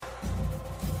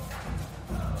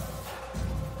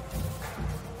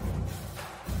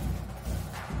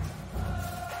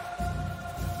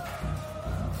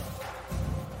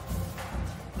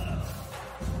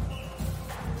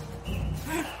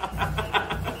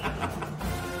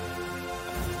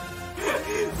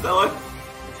So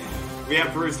we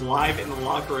have Bruce live in the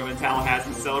locker room in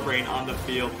Tallahassee celebrating on the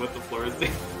field with the Flores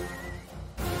team.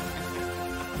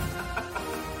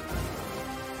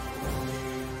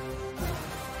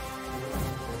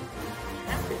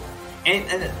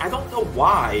 And I don't know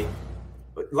why,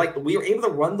 like, we were able to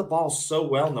run the ball so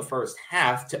well in the first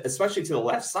half, especially to the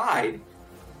left side,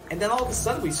 and then all of a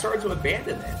sudden we started to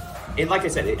abandon it. And like I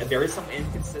said, there is some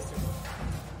inconsistent.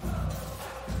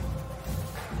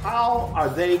 How are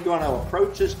they going to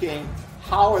approach this game?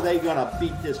 How are they going to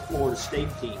beat this Florida State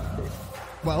team?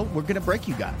 Well, we're going to break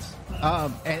you guys.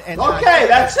 Okay,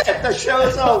 that's it. The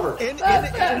show's over. In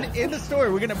the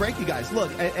story, we're going to break you guys.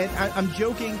 Look, and I'm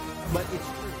joking, but it's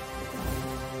true.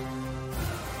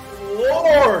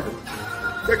 Lord,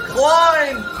 the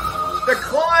climb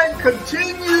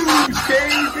continues,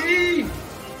 KB.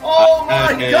 Oh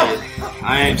my God!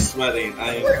 I am sweating.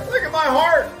 Look at my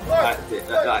heart. Look.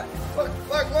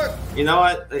 You know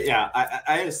what? Yeah,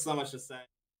 I have so much to say.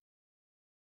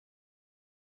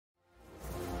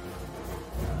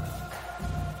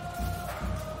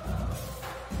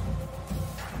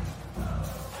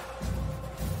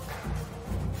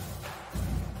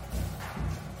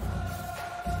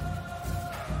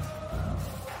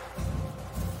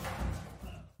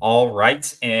 All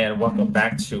right, and welcome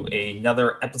back to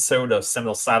another episode of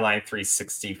Seminole Sideline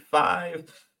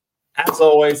 365. As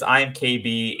always, I am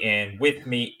KB, and with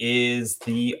me is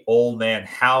the old man.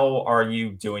 How are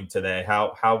you doing today?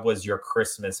 How was your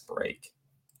Christmas break?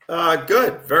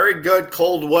 Good, very good.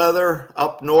 Cold weather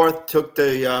up north. Took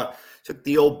the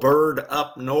old bird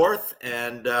up north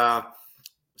and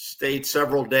stayed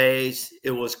several days.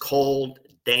 It was cold,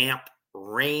 damp,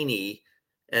 rainy.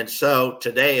 And so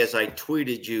today, as I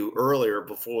tweeted you earlier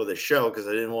before the show, because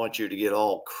I didn't want you to get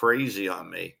all crazy on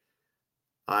me,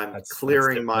 I'm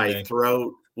clearing my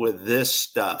throat with this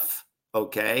stuff,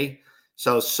 okay?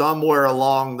 So somewhere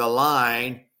along the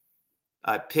line,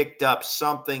 I picked up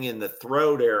something in the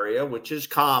throat area, which is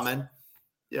common.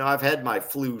 You know, I've had my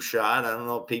flu shot. I don't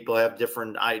know if people have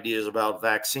different ideas about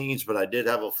vaccines, but I did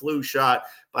have a flu shot.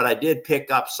 But I did pick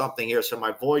up something here, so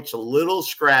my voice a little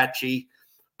scratchy.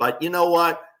 But you know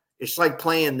what? It's like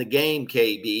playing the game,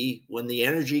 KB. When the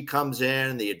energy comes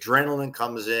in, the adrenaline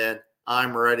comes in,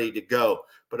 I'm ready to go.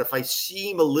 But if I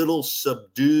seem a little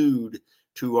subdued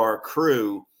to our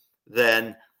crew,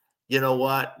 then you know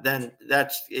what? Then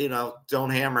that's, don't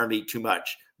hammer me too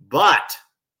much. But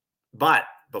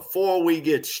before we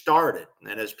get started,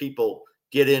 and as people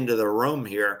get into the room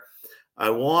here,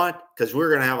 because we're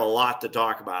going to have a lot to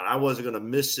talk about. I wasn't going to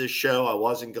miss this show. I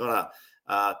wasn't going to,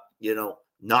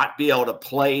 not be able to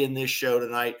play in this show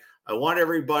tonight. I want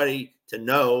everybody to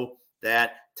know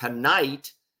that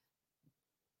tonight,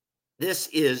 this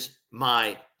is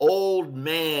my old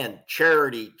man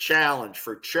charity challenge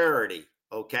for charity,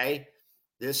 okay?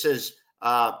 This is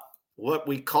what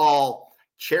we call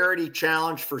charity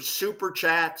challenge for super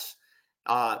chats.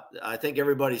 I think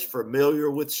everybody's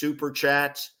familiar with super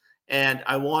chats, and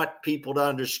I want people to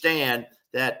understand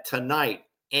that tonight,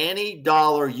 any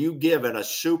dollar you give in a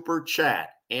super chat,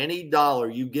 I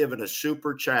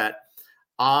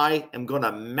am going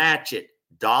to match it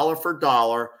dollar for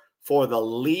dollar for the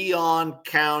Leon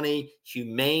County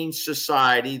Humane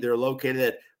Society. They're located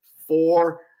at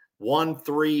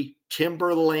 413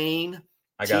 Timber Lane.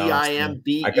 Timber. I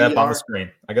got it up on the screen.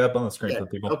 I got it up on the screen for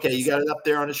people. Okay, you got it up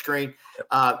there on the screen.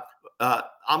 I'm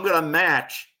going to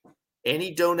match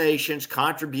any donations,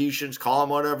 contributions, call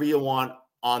them whatever you want,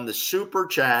 on the super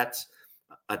chats,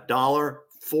 $1,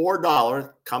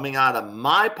 $4 coming out of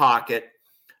my pocket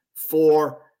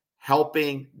for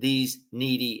helping these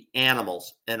needy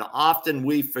animals. And often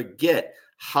we forget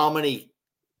how many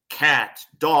cats,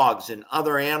 dogs, and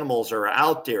other animals are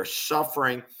out there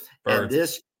suffering,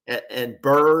 birds. and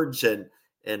birds and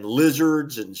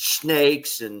lizards and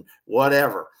snakes and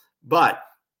whatever. But,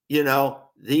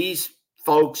 these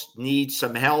folks need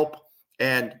some help.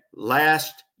 And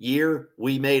last year,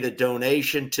 we made a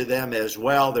donation to them as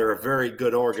well. They're a very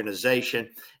good organization.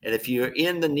 And if you're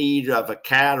in the need of a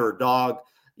cat or dog,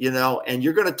 and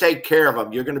you're going to take care of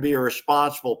them, you're going to be a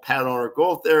responsible pet owner,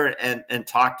 go out there and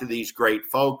talk to these great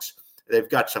folks. They've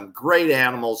got some great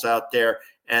animals out there.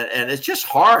 And it's just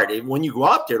hard when you go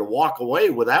out there to walk away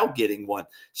without getting one.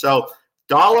 So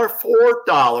 $1 for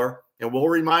 $1, and we'll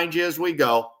remind you as we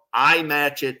go, I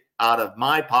match it out of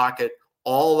my pocket.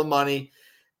 All the money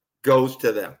goes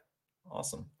to them.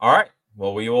 Awesome. All right.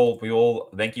 Well, we will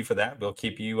thank you for that. We'll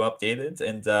keep you updated.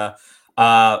 And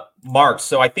Mark,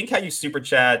 so I think how you super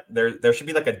chat, there should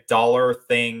be like a dollar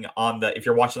thing if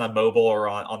you're watching on mobile or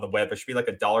on the web, there should be like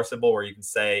a dollar symbol where you can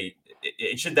say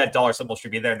that dollar symbol should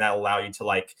be there, and that'll allow you to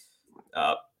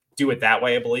do it that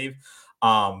way, I believe.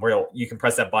 Where you can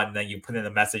press that button, then you put in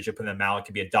a message, you put in an amount. It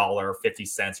could be $1, 50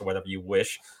 cents, or whatever you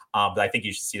wish. But I think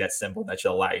you should see that symbol that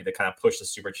should allow you to kind of push the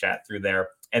super chat through there.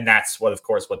 And that's what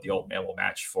the old man will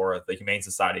match for the Humane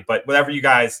Society. But whatever you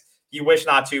wish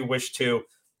not to, wish to,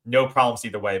 no problems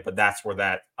either way. But that's where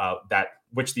that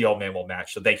which the old man will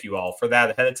match. So thank you all for that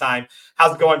ahead of time.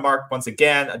 How's it going, Mark? Once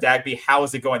again, Dagby, how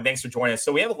is it going? Thanks for joining us.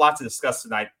 So we have a lot to discuss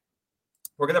tonight.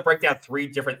 We're going to break down 3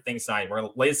 different things tonight. We're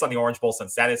going to lay this on the Orange Bowl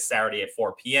since that is Saturday at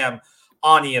 4 p.m.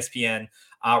 on ESPN.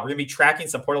 We're going to be tracking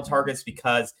some portal targets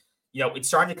because, it's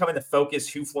starting to come into focus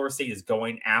who Florida State is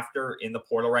going after in the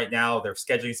portal right now. They're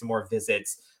scheduling some more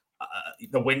visits.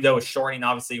 The window is shortening,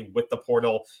 obviously, with the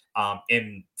portal.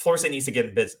 And Florida State needs to get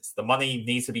in business. The money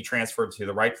needs to be transferred to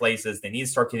the right places. They need to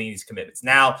start getting these commitments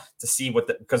now to see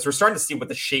because we're starting to see what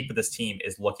the shape of this team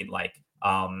is looking like.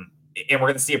 And we're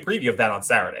going to see a preview of that on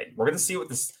Saturday. We're going to see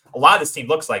what a lot of this team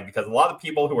looks like because a lot of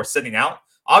people who are sitting out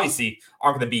obviously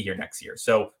aren't going to be here next year.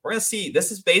 So we're going to see,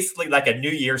 this is basically like a New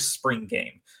Year's spring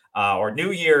game or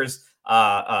New Year's,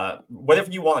 whatever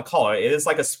you want to call it. It is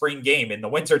like a spring game in the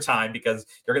wintertime because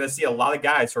you're going to see a lot of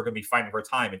guys who are going to be fighting for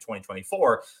time in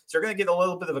 2024. So you're going to get a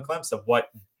little bit of a glimpse of what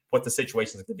the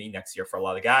situation is going to be next year for a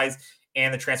lot of guys.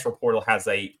 And the transfer portal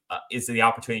is the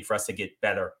opportunity for us to get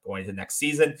better going into next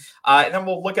season. And then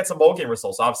we'll look at some bowl game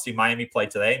results. Obviously, Miami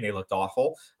played today, and they looked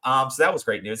awful. So that was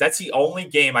great news. That's the only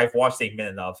game I've watched a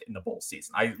minute of in the bowl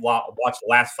season. I watched the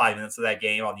last 5 minutes of that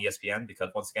game on ESPN because,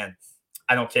 once again,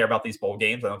 I don't care about these bowl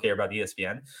games. I don't care about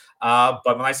ESPN.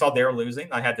 But when I saw they were losing,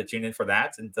 I had to tune in for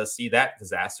that and to see that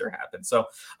disaster happen. So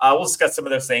we'll discuss some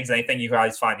of those things, anything you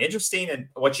guys find interesting and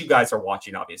what you guys are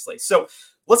watching, obviously. So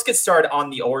let's get started on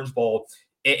the Orange Bowl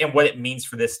and what it means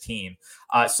for this team.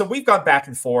 So we've gone back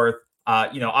and forth.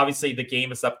 Obviously the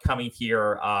game is upcoming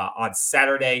here on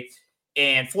Saturday.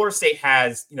 And Florida State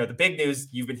has, the big news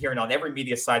you've been hearing on every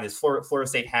media site is Florida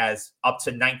State has up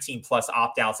to 19 plus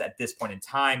opt-outs at this point in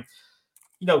time.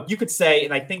 You could say,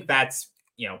 and I think that's,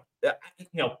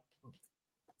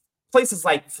 places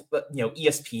like,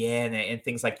 ESPN and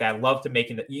things like that love to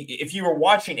make it. If you were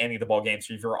watching any of the ball games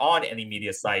or if you're on any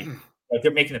media site,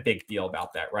 they're making a big deal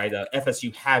about that, right?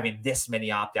 FSU having this many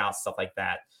opt-outs, stuff like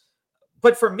that.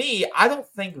 But for me, I don't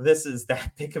think this is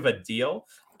that big of a deal.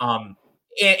 And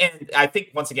I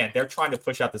think, once again, they're trying to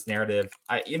push out this narrative.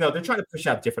 They're trying to push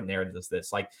out different narratives.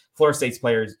 This, like Florida State's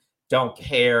players don't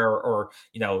care, or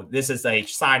this is a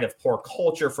sign of poor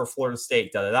culture for Florida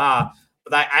State. But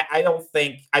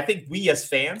I think we as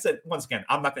fans, and once again,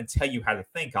 I'm not going to tell you how to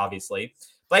think, obviously,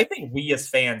 but I think we as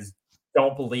fans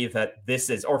don't believe that this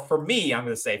is, or for me, I'm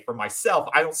going to say for myself,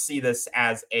 I don't see this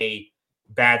as a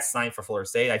bad sign for Florida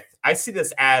State. I see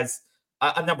this as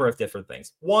a number of different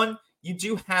things. One, you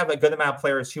do have a good amount of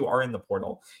players who are in the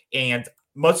portal, and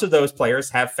most of those players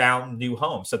have found new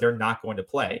homes, so they're not going to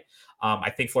play.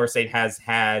 I think Florida State has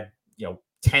had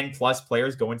 10 plus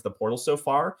players go into the portal so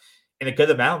far, and a good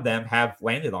amount of them have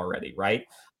landed already, right?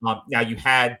 Now you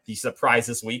had the surprise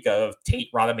this week of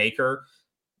Tate Rodemaker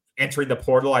entering the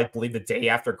portal, I believe, the day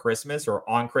after Christmas or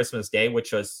on Christmas Day,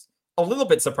 which was a little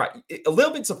bit surprising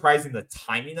the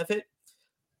timing of it,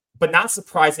 but not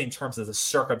surprising in terms of the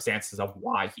circumstances of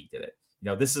why he did it.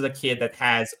 This is a kid that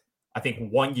has, I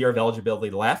think, 1 year of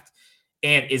eligibility left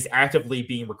and is actively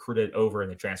being recruited over in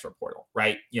the transfer portal,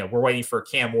 right? We're waiting for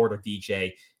Cam Ward or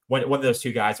DJ. One of those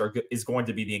two guys is going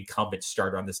to be the incumbent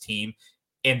starter on this team,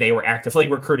 and they were actively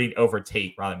recruiting over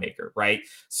Tate Rodemaker, right?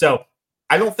 So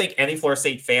I don't think any Florida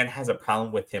State fan has a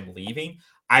problem with him leaving.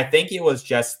 I think it was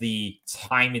just the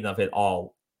timing of it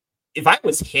all. If I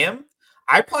was him,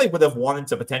 I probably would have wanted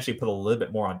to potentially put a little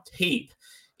bit more on tape.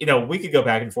 We could go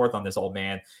back and forth on this, old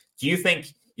man. Do you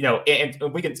think,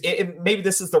 and we can, maybe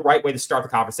this is the right way to start the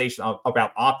conversation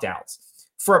about opt-outs.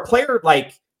 For a player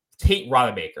like Tate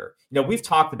Rodemaker, we've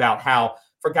talked about how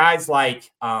for guys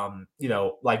like,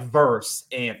 like Verse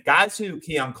and guys who,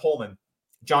 Keon Coleman,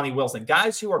 Johnny Wilson,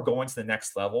 guys who are going to the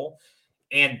next level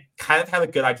and kind of have a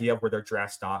good idea of where their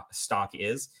draft stock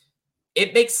is,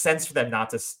 it makes sense for them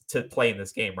not to play in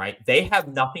this game, right? They have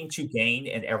nothing to gain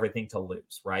and everything to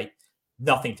lose, right?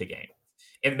 Nothing to gain.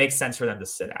 It makes sense for them to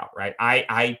sit out, right?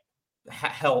 I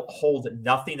hold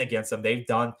nothing against them. They've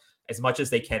done as much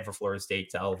as they can for Florida State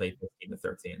to elevate the team to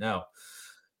 13-0.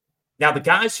 Now, the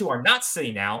guys who are not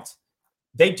sitting out,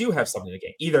 they do have something to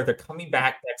gain. Either they're coming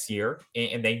back next year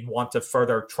and they want to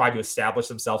further try to establish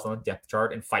themselves on the depth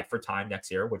chart and fight for time next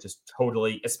year, which is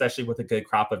totally, especially with a good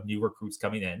crop of new recruits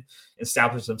coming in,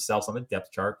 establish themselves on the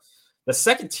depth chart. The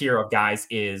second tier of guys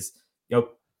is,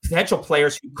 potential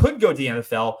players who could go to the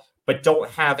NFL, but don't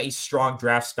have a strong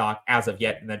draft stock as of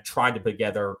yet, and then trying to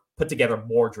put together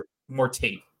more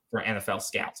tape. for NFL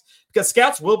scouts, because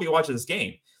scouts will be watching this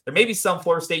game. There may be some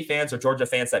Florida State fans or Georgia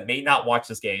fans that may not watch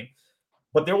this game,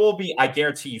 but there will be, I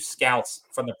guarantee you, scouts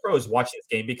from the pros watching this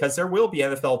game, because there will be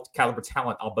NFL caliber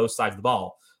talent on both sides of the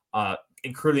ball,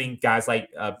 including guys like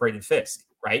Braden Fisk,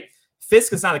 right?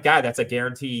 Fisk is not a guy that's a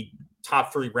guaranteed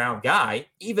top 3 round guy,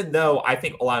 even though I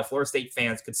think a lot of Florida State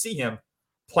fans could see him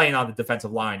playing on the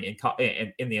defensive line in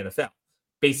the NFL,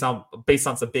 based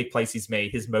on some big plays he's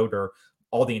made, his motor,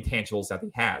 all the intangibles that he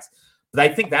has. But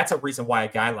I think that's a reason why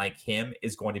a guy like him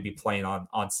is going to be playing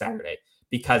on Saturday,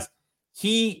 because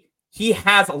he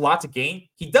has a lot to gain.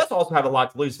 He does also have a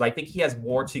lot to lose, but I think he has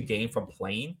more to gain from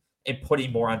playing and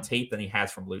putting more on tape than he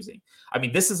has from losing. I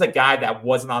mean, this is a guy that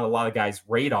wasn't on a lot of guys'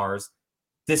 radars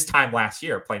this time last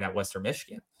year, playing at Western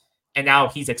Michigan. And now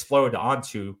he's exploded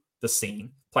onto the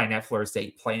scene, playing at Florida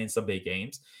State, playing in some big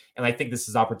games. And I think this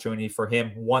is opportunity for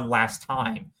him one last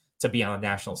time to be on a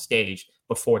national stage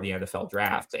before the NFL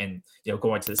draft and,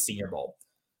 going to the Senior Bowl.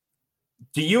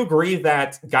 Do you agree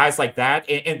that guys like that,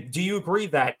 and do you agree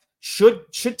that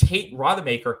should Tate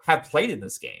Rodemaker have played in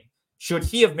this game? Should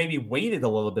he have maybe waited a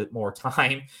little bit more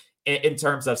time in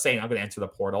terms of saying, I'm going to enter the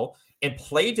portal, and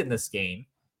played in this game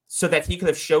so that he could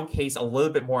have showcased a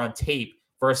little bit more on tape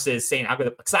versus saying, I'm going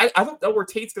to, because I don't know where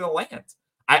Tate's going to land.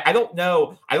 I don't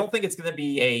know. I don't think it's going to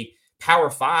be a Power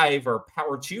 5 or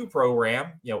Power 2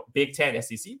 program, Big Ten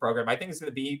SEC program. I think it's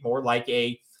going to be more like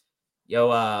a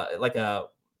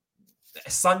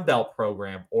Sun Belt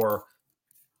program, or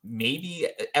maybe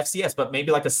FCS, but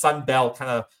maybe like a Sun Belt,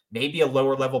 kind of maybe a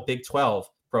lower level Big 12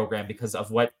 program, because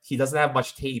of what he doesn't have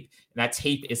much tape, and that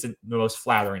tape isn't the most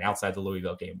flattering outside the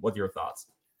Louisville game. What are your thoughts?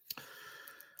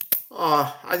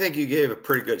 I think you gave a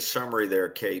pretty good summary there,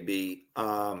 KB.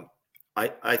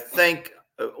 I think,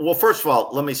 well, first of all,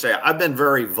 let me say, I've been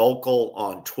very vocal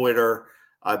on Twitter.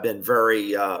 I've been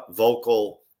very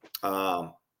vocal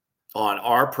on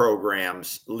our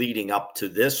programs leading up to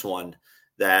this one,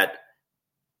 that,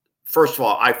 first of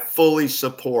all, I fully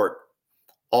support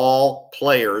all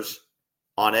players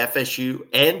on FSU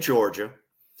and Georgia,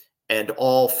 and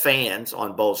all fans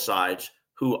on both sides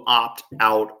who opt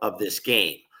out of this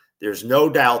game. There's no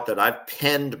doubt that I've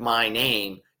pinned my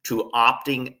name to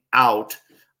opting out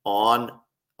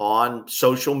on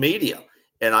social media,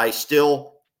 and I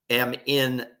still am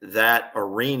in that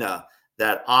arena,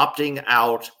 that opting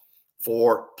out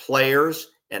for players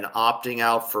and opting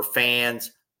out for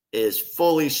fans is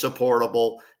fully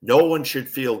supportable. No one should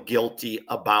feel guilty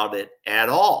about it at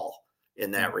all in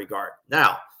that regard.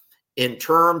 Now, in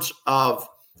terms of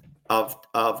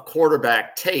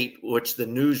quarterback Tate, which the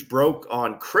news broke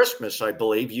on Christmas, I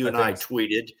believe you and I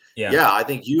tweeted. Yeah, I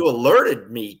think you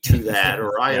alerted me to that,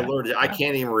 or I alerted. I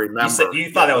can't even remember.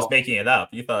 You thought I was making it up.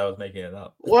 You thought I was making it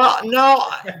up. Well, no,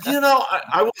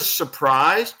 I was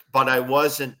surprised, but I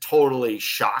wasn't totally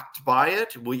shocked by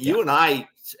it. You and I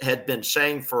had been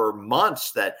saying for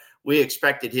months that we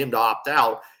expected him to opt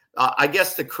out. I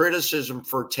guess the criticism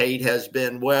for Tate has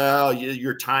been, well,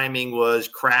 your timing was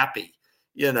crappy,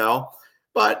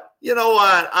 But you know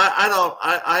what?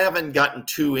 I haven't gotten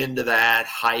too into that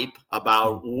hype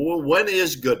about when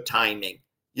is good timing.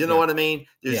 You know what I mean?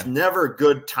 There's never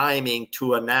good timing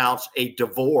to announce a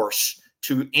divorce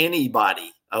to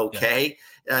anybody. Okay.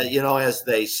 As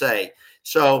they say.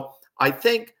 So I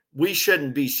think we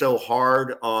shouldn't be so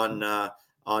hard on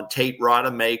Tate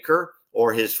Rodemaker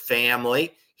or his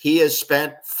family. He has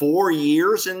spent 4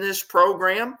 years in this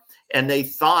program, and they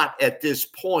thought at this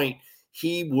point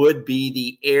he would be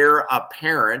the heir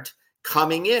apparent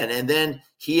coming in. And then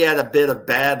he had a bit of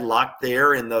bad luck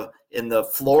there in the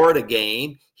Florida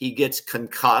game. He gets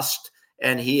concussed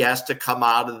and he has to come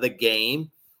out of the game.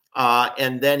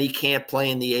 And then he can't play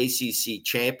in the ACC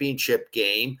championship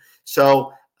game.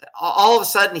 So all of a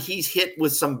sudden he's hit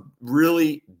with some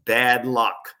really bad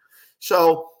luck.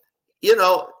 So,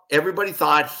 everybody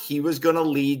thought he was going to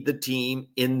lead the team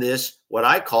in this, what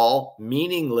I call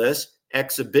meaningless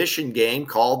exhibition game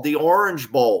called the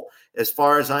Orange Bowl. As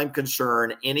far as I'm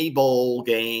concerned, any bowl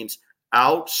games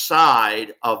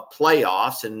outside of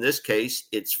playoffs, in this case,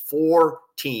 it's 4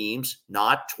 teams,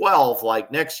 not 12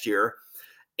 like next year.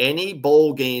 Any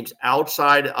bowl games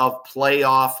outside of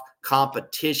playoff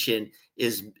competition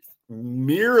is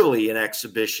merely an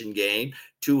exhibition game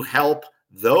to help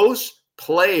those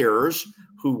players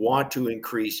who want to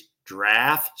increase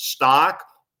draft stock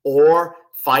or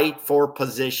fight for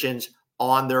positions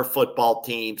on their football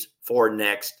teams for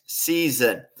next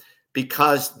season,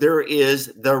 because there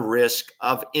is the risk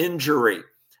of injury.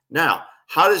 Now,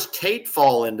 how does Tate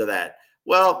fall into that?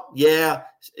 Well, yeah,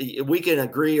 we can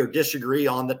agree or disagree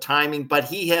on the timing, but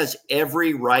he has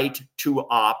every right to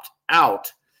opt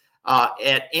out.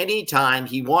 at any time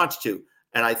he wants to.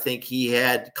 And I think he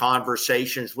had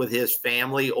conversations with his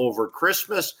family over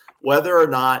Christmas, whether or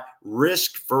not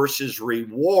risk versus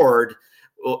reward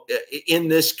in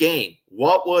this game.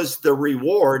 What was the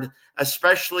reward,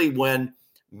 especially when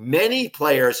many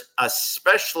players,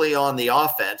 especially on the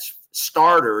offense,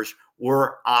 starters,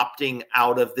 were opting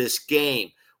out of this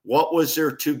game? What was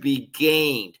there to be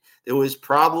gained? They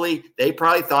probably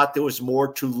thought there was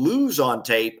more to lose on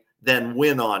tape than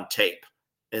win on tape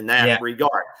in that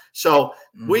regard. So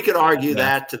we could argue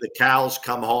that to the cows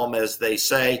come home, as they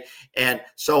say, and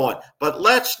so on. But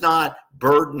let's not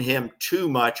burden him too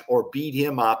much or beat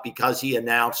him up because he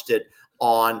announced it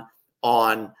on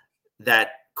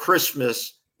that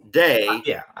Christmas day.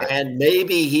 And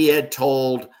maybe he had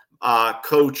told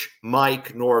Coach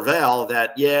Mike Norvell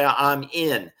that, I'm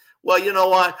in. Well, you know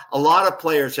what? A lot of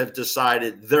players have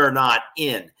decided they're not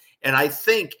in. And I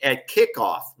think at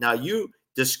kickoff, now you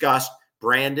discussed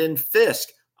Brandon Fisk.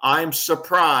 I'm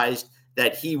surprised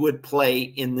that he would play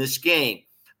in this game.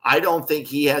 I don't think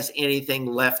he has anything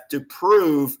left to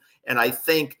prove. And I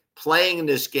think playing in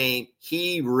this game,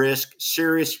 he risks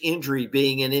serious injury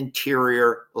being an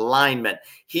interior lineman.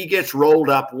 He gets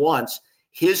rolled up once,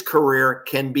 his career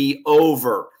can be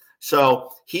over.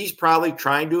 So he's probably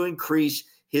trying to increase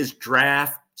his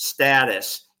draft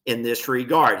status in this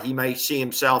regard. He may see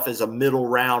himself as a middle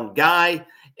round guy,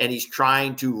 and he's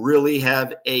trying to really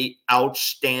have a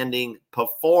outstanding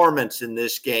performance in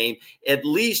this game, at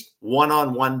least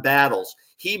one-on-one battles.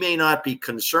 He may not be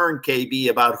concerned, KB,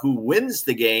 about who wins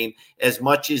the game as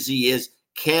much as he is,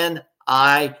 can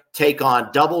I take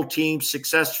on double teams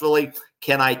successfully?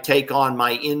 Can I take on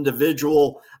my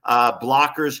individual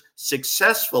blockers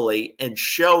successfully and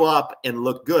show up and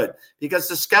look good? Because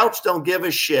the scouts don't give a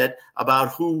shit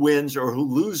about who wins or who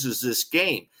loses this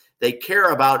game. They care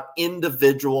about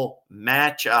individual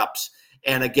matchups.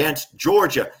 And against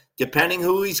Georgia, depending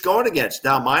who he's going against.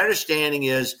 Now, my understanding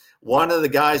is one of the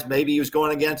guys maybe he was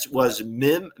going against was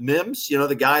Mims,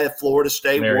 the guy at Florida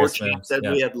State war champ that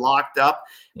we had locked up.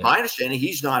 Yeah. My understanding,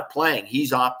 he's not playing.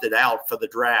 He's opted out for the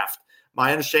draft.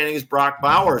 My understanding is Brock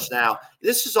Bowers now.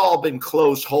 This has all been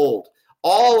close hold.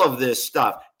 All of this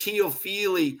stuff.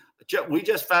 Teofili, we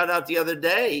just found out the other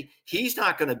day, he's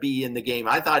not going to be in the game.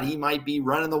 I thought he might be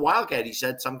running the Wildcat. He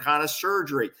said some kind of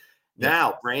surgery.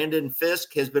 Now, Brandon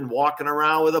Fisk has been walking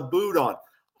around with a boot on.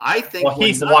 I think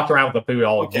he's walked around with a boot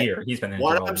all year. He's been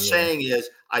what I'm saying is,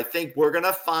 I think we're going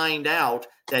to find out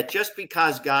that just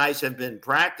because guys have been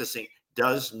practicing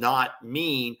does not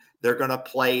mean they're going to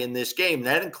play in this game.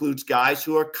 That includes guys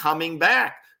who are coming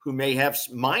back, who may have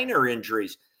minor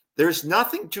injuries. There's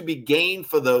nothing to be gained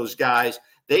for those guys.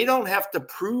 They don't have to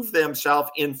prove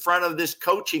themselves in front of this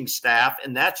coaching staff,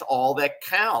 and that's all that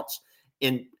counts.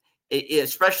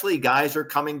 Especially guys are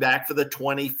coming back for the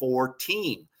 24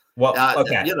 team. Well,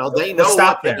 they know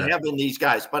what they have in these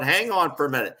guys. But hang on for a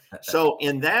minute. So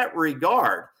in that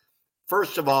regard,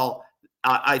 first of all,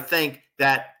 I think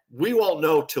that we won't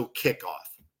know till kickoff.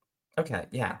 Okay,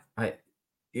 yeah.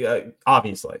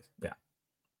 Obviously, yeah.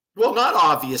 Well, not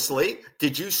obviously.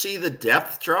 Did you see the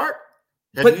depth chart?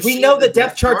 But we know the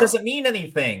depth chart doesn't mean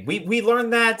anything. We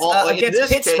learned that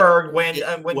against Pittsburgh when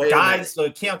guys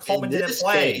Keon Coleman didn't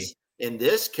play. In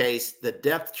this case, the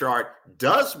depth chart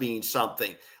does mean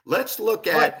something. Let's look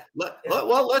at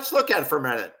let's look at it for a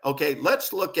minute. Okay,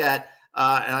 let's look at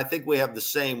and I think we have the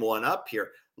same one up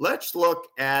here. Let's look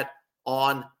at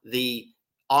on the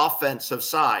offensive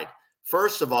side.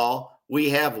 First of all,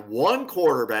 we have one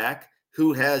quarterback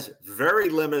who has very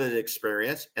limited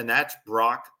experience, and that's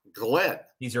Brock Glenn.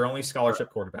 He's your only scholarship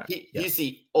quarterback. He's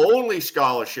the only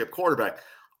scholarship quarterback.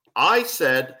 I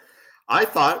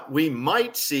thought we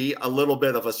might see a little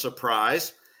bit of a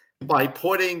surprise by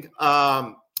putting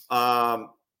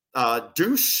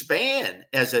Deuce Spann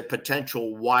as a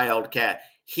potential Wildcat.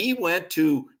 He went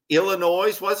to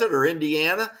Illinois, was it, or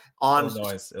Indiana?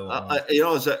 Illinois.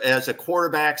 As a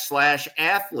quarterback /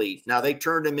 athlete. Now they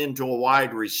turned him into a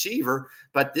wide receiver,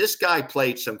 but this guy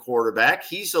played some quarterback.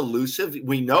 He's elusive.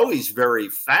 We know he's very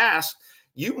fast.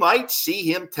 You might see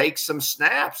him take some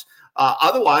snaps.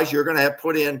 Otherwise, you're going to have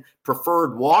put in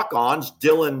preferred walk-ons,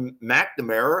 Dylan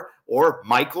McNamara or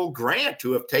Michael Grant,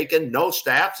 who have taken no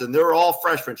snaps, and they're all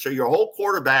freshmen. So your whole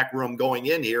quarterback room going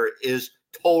in here is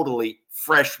totally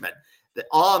freshmen.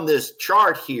 On this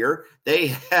chart here, they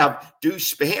have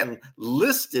Deuce Spann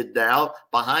listed now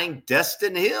behind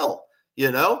Destin Hill.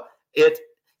 It's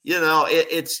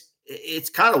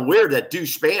kind of weird that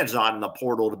Deuce Spann's not in the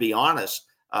portal, to be honest.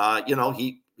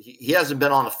 He hasn't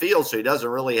been on the field, so he doesn't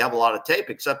really have a lot of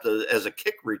tape except as a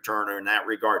kick returner in that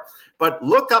regard. But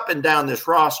look up and down this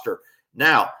roster.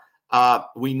 Now,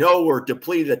 We know we're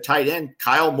depleted at tight end.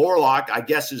 Kyle Morlock, I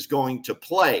guess, is going to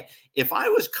play. If I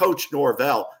was Coach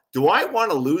Norvell, do I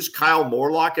want to lose Kyle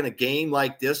Morlock in a game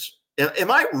like this?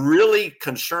 Am I really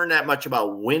concerned that much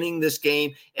about winning this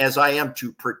game as I am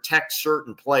to protect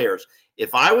certain players?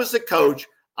 If I was the coach,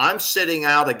 I'm sitting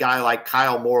out a guy like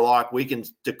Kyle Morlock. We can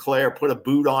declare, put a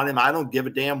boot on him. I don't give a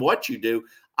damn what you do.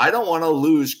 I don't want to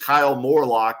lose Kyle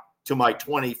Morlock to my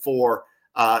 24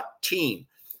 team.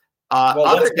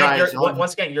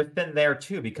 Once again, you're thin there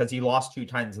too because you lost 2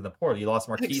 times in the portal. You lost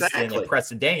Marquise and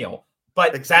Preston Daniel.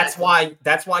 But that's why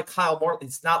Kyle Morlock.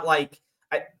 It's not like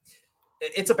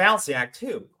it's a balancing act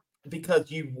too, because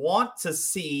you want to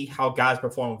see how guys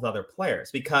perform with other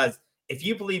players. Because if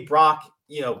you believe Brock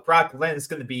Glenn is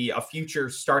going to be a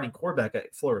future starting quarterback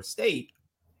at Florida State,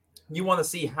 you want to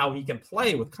see how he can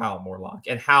play with Kyle Morlock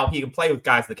and how he can play with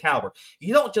guys of the caliber.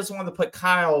 You don't just want to put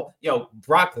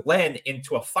Brock Glenn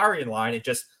into a firing line and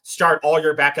just start all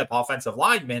your backup offensive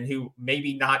linemen who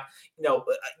maybe not,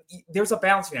 there's a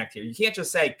balancing act here. You can't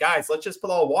just say, guys, let's just put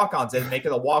all walk-ons in and make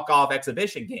it a walk-off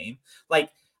exhibition game. Like,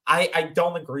 I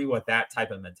don't agree with that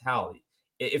type of mentality.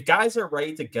 If guys are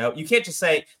ready to go, you can't just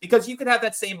say, because you could have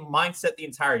that same mindset the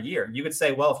entire year. You could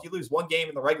say, well, if you lose one game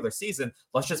in the regular season,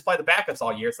 let's just play the backups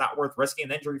all year. It's not worth risking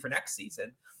an injury for next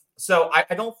season. So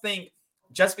I don't think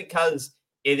just because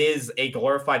it is a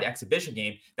glorified exhibition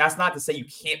game, that's not to say you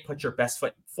can't put your best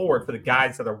foot forward for the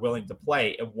guys that are willing to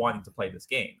play and wanting to play this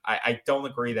game. I don't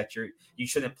agree that you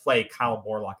shouldn't play Kyle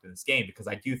Morlock in this game, because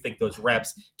I do think those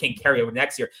reps can carry over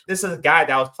next year. This is a guy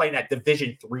that was playing at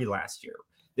Division III last year.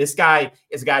 This guy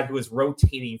is a guy who is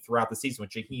rotating throughout the season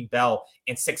with Jaheim Bell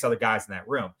and 6 other guys in that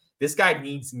room. This guy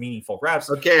needs meaningful reps.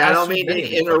 Okay, I don't mean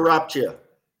to interrupt you.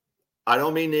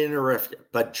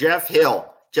 But Jeff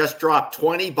Hill just dropped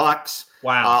 $20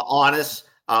 on us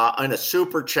on a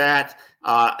super chat.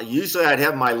 Usually I'd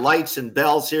have my lights and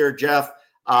bells here, Jeff,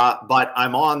 but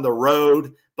I'm on the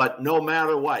road. But no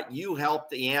matter what, you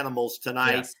helped the animals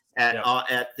tonight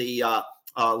at the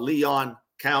Leon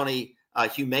County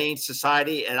Humane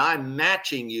Society, and I'm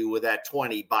matching you with that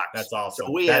 $20. That's awesome.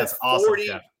 So we have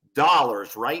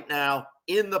 $40 right now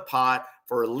in the pot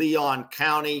for Leon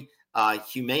County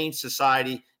Humane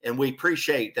Society, and we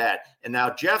appreciate that. And now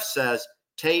Jeff says,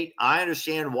 Tate, I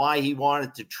understand why he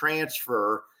wanted to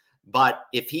transfer, but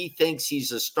if he thinks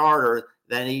he's a starter,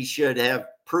 then he should have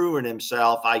proven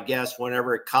himself, I guess,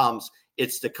 whenever it comes.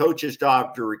 It's the coach's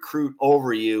job to recruit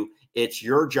over you. It's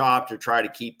your job to try to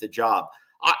keep the job.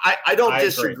 I don't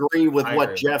disagree with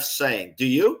what Jeff's saying. Do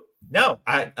you? No,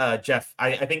 Jeff,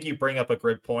 I think you bring up a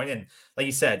good point. And like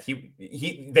you said,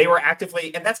 they were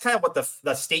actively, and that's kind of what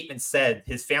the statement said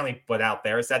his family put out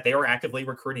there, is that they were actively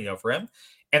recruiting over him.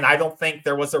 And I don't think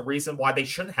there was a reason why they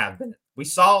shouldn't have been. We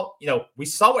saw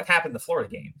what happened in the Florida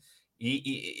game.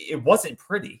 It wasn't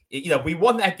pretty. We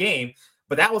won that game,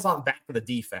 but that was on the back of the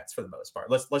defense for the most part.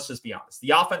 Let's just be honest.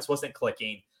 The offense wasn't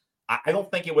clicking. I don't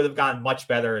think it would have gotten much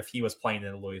better if he was playing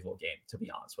in a Louisville game, to be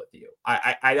honest with you.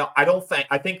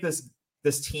 I think this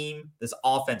team, this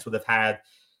offense would have had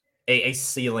a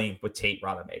ceiling with Tate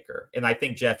Rodemaker. And I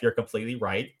think, Jeff, you're completely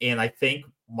right. And I think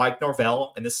Mike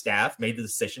Norvell and the staff made the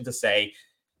decision to say,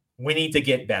 we need to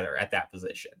get better at that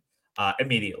position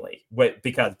immediately,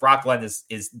 because Brock Glenn is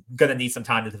going to need some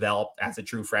time to develop as a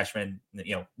true freshman,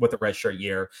 with a redshirt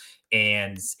year.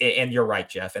 And you're right,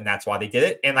 Jeff. And that's why they did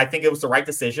it. And I think it was the right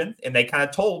decision. And they kind of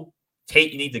told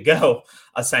Tate, you need to go,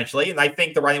 essentially. And I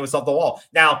think the writing was on the wall.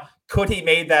 Now, could he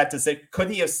made that decision? Could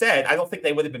he have said, I don't think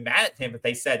they would have been mad at him if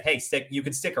they said, hey, you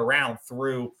can stick around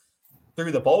through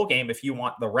the bowl game if you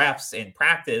want the reps in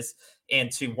practice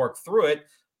and to work through it.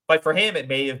 But for him, it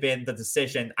may have been the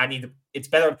decision, it's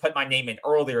better to put my name in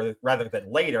earlier rather than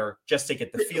later, just to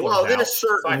get the feelers out. Well, there's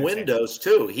certain windows,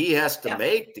 too, he has to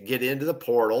make to get into the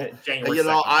portal.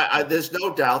 There's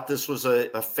no doubt this was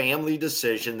a family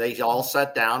decision. They all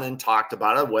sat down and talked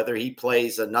about it, whether he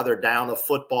plays another down of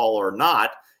football or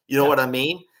not. You know what I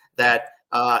mean? That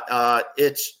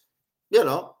it's,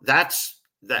 that's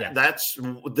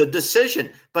the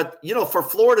decision. But, for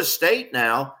Florida State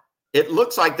now, it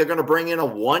looks like they're going to bring in a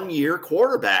 1-year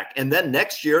quarterback, and then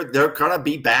next year they're going to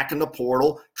be back in the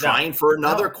portal trying for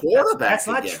another quarterback. That's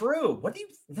not true. What do you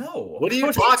know? What are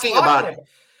you talking about?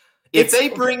 If they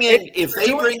bring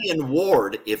in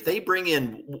Ward, if they bring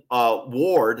in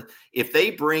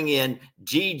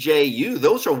GJU,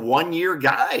 those are 1-year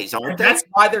guys, aren't they? That's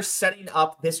why they're setting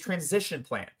up this transition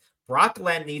plan. Brock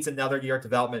Glenn needs another year of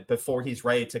development before he's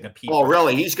ready to compete. Oh,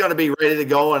 really? He's going to be ready to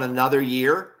go in another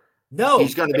year? No,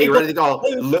 he's going to be ready to go.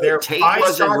 Tate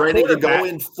wasn't ready to go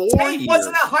in 4 years. He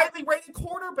wasn't a highly rated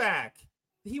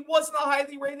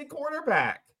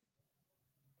quarterback.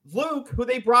 Luke, who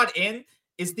they brought in,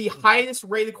 is the highest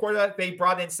rated quarterback they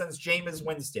brought in since Jameis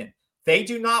Winston. They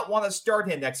do not want to start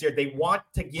him next year. They want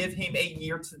to give him a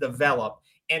year to develop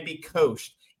and be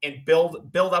coached and build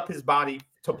up his body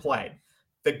to play.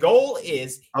 The goal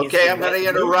is okay. I'm going to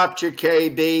interrupt you,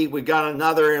 KB. We got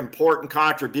another important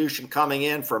contribution coming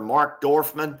in from Mark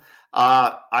Dorfman.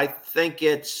 I think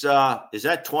it's is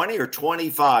that 20 or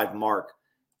 25, Mark?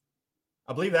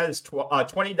 I believe that is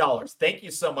 $20. Thank you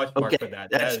so much, Mark, for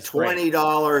that. That's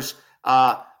 $20.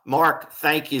 Mark,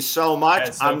 thank you so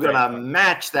much. I'm going to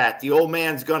match that. The old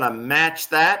man's going to match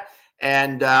that.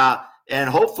 And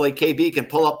hopefully KB can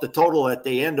pull up the total at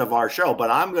the end of our show.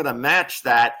 But I'm going to match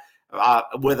that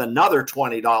with another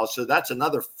 $20. So that's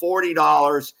another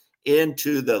 $40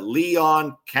 into the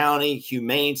Leon County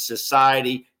Humane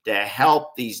Society to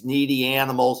help these needy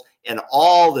animals and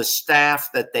all the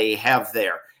staff that they have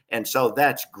there. And so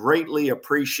that's greatly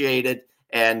appreciated.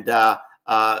 And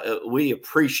we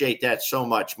appreciate that so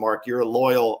much, Mark. You're a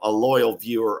loyal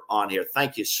viewer on here.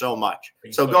 Thank you so much.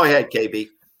 So go ahead, KB.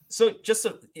 So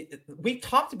we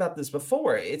talked about this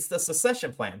before. It's the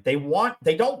succession plan. They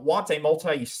don't want a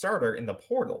multi-starter in the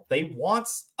portal. They want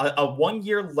a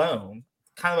 1-year loan,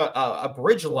 kind of a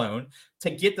bridge loan, to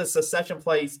get the succession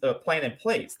plan in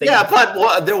place.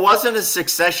 But there wasn't a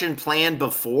succession plan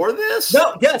before this?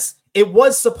 No, yes, it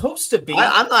was supposed to be.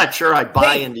 I'm not sure I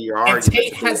buy into your argument. And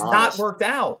Tate has not worked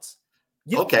out.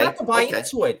 You don't have to buy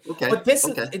into it. But this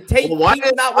is Tate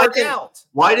did not work out.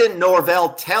 Why didn't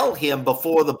Norvell tell him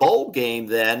before the bowl game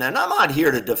then? And I'm not here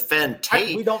to defend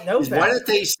Tate. We don't know that. Why didn't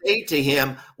they say to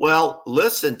him, well,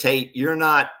 listen, Tate, you're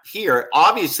not here.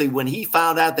 Obviously, when he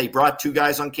found out they brought 2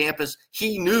 guys on campus,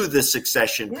 he knew the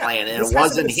succession plan, and it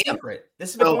wasn't him.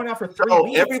 This has been going on for 3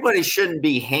 weeks. Everybody shouldn't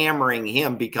be hammering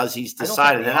him because he's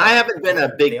decided. And I haven't been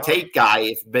a big Tate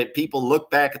guy. If people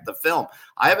look back at the film,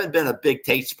 I haven't been a big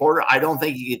Tate supporter. I don't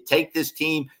think he could take this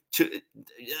team to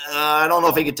I don't know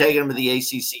if he could take them to the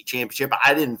ACC championship.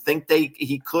 I didn't think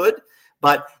he could,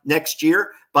 but next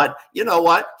year. But you know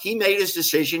what? He made his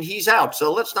decision. He's out.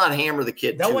 So let's not hammer the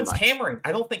kid. No one's hammering.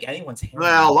 I don't think anyone's hammering.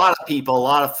 Well, a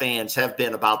lot of fans have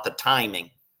been about the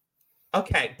timing.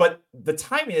 Okay, but the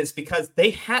timing is because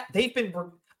they've been.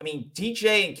 I mean,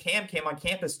 DJ and Cam came on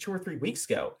campus 2 or 3 weeks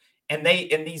ago, and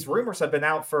these rumors have been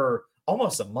out for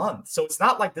almost a month. So it's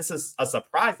not like this is a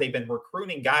surprise. They've been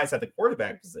recruiting guys at the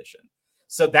quarterback position.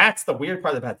 So that's the weird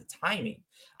part about the timing.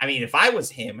 I mean, if I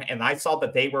was him and I saw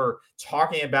that they were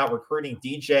talking about recruiting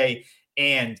DJ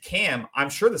and Cam, I'm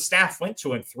sure the staff went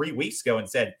to him 3 weeks ago and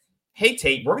said, hey,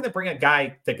 Tate, we're going to bring a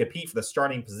guy to compete for the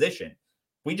starting position.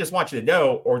 We just want you to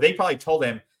know, or they probably told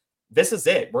him, this is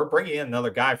it. We're bringing in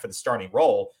another guy for the starting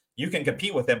role. You can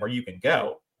compete with him or you can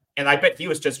go. And I bet he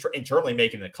was just internally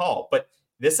making the call. But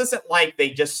this isn't like they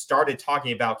just started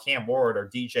talking about Cam Ward or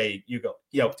DJ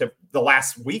to the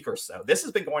last week or so. This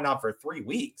has been going on for 3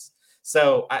 weeks.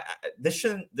 So that's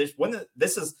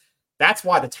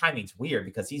why the timing's weird,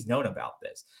 because he's known about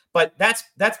this. But that's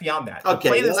beyond that.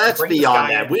 Okay, that's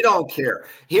beyond that. We don't care.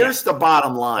 Here's the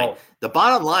bottom line. Oh. The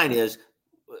bottom line is,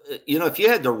 if you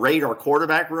had to rate our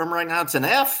quarterback room right now, it's an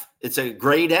F. It's a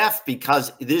grade F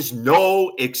because there's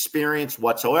no experience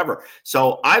whatsoever.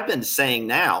 So I've been saying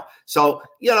now. So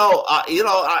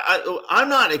I'm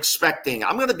not expecting.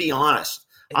 I'm going to be honest.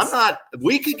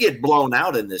 We could get blown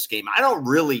out in this game. I don't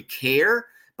really care.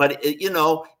 But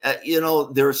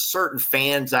there's certain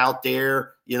fans out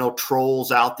there,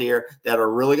 trolls out there that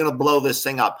are really going to blow this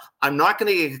thing up. I'm not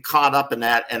going to get caught up in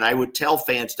that. And I would tell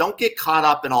fans, don't get caught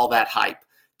up in all that hype.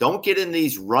 Don't get in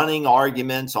these running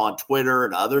arguments on Twitter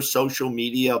and other social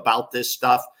media about this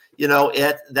stuff.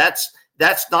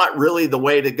 That's not really the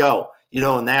way to go,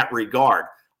 in that regard.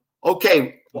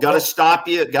 Okay, got to stop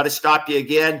you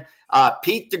again.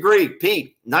 Pete the Greek.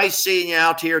 Pete, nice seeing you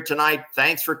out here tonight.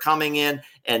 Thanks for coming in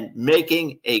and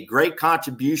making a great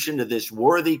contribution to this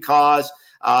worthy cause.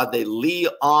 The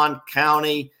Leon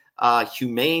County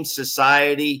Humane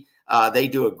Society. They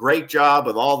do a great job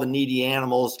with all the needy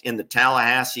animals in the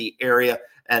Tallahassee area,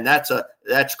 and that's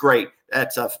great.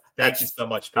 Thank you so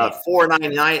much, Pete.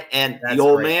 $4.99, and that's the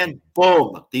old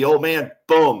man,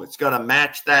 boom. It's going to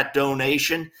match that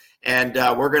donation, and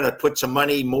we're going to put some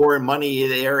more money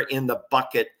there in the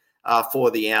bucket for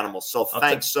the animals. So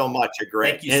thanks so much.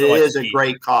 It is a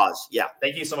great cause. Yeah.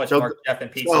 Thank you so much, Mark, Jeff,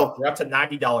 and Pete. So we're up to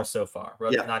 $90 so far. We're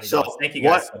up to $90. So thank you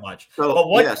guys so much.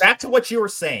 Back to what you were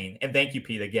saying, and thank you,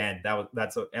 Pete, again.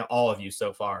 That's all of you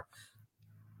so far.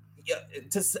 Yeah,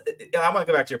 I want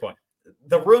to go back to your point.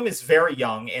 The room is very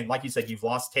young, and like you said, you've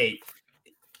lost Tate.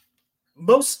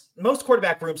 Most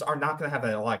quarterback rooms are not going to have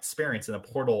a lot of experience in the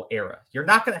portal era. You're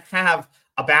not going to have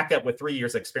a backup with 3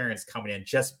 years experience coming in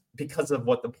just because of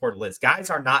what the portal is. Guys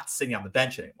are not sitting on the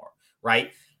bench anymore,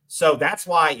 right? So that's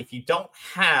why if you don't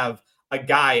have a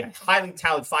guy, a highly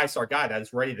talented 5-star guy that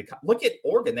is ready to come. Look at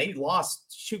Oregon. They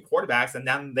lost 2 quarterbacks and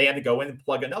then they had to go in and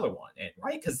plug another one in,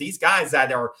 right? Because these guys that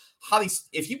are highly,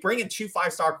 if you bring in 2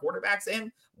 5-star quarterbacks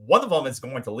in, one of them is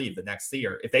going to leave the next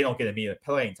year if they don't get immediate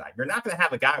playing time. You're not going to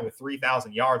have a guy with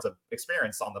 3,000 yards of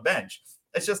experience on the bench.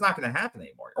 It's just not going to happen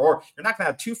anymore. Or you're not going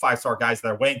to have 2 5-star guys that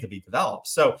are waiting to be developed.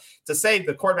 So to say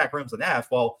the quarterback room's an F,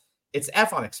 well, it's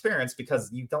F on experience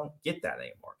because you don't get that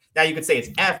anymore. Now you could say it's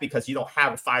F because you don't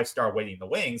have a 5-star waiting in the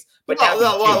wings. But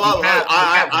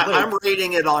I'm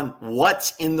rating it on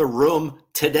what's in the room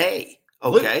today.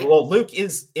 Okay. Luke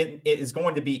is in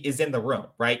the room,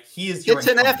 right? He is. It's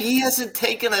an F. He hasn't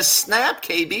taken a snap,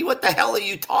 KB. What the hell are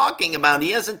you talking about?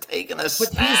 He hasn't taken a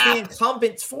snap. But he's the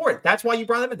incumbent for it. That's why you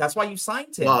brought him in. That's why you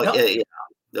signed him. Well, yeah.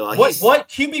 No, what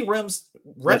QB rooms?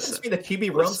 Reference me the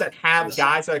QB rooms that have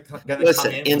guys that are going to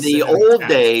come in. In the old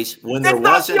days, when there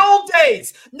wasn't the old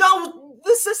days. No,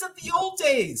 this isn't the old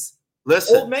days.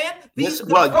 Listen, old man.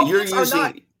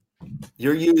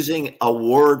 You're using a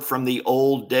word from the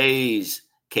old days,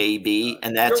 KB,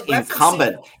 and that's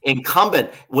incumbent. Incumbent.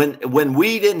 When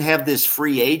we didn't have this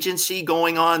free agency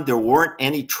going on, there weren't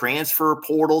any transfer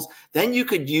portals. Then you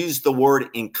could use the word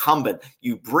incumbent.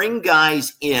 You bring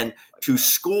guys in to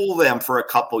school them for a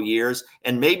couple years,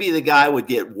 and maybe the guy would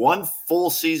get 1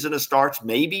 full season of starts,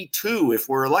 maybe 2 if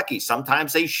we're lucky.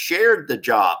 Sometimes they shared the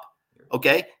job.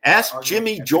 Okay, ask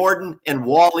Jimmy Jordan and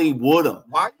Wally Woodham.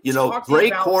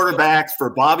 Great quarterbacks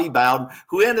for Bobby Bowden,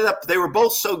 who ended up, they were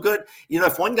both so good.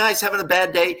 If one guy's having a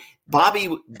bad day,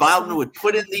 Bobby Bowden would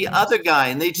put in the other guy,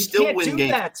 and they'd still win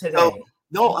games. That today.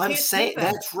 No, I'm saying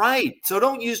that's right. So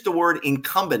don't use the word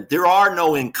incumbent. There are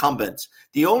no incumbents.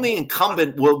 The only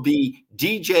incumbent will be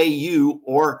DJU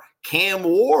or Cam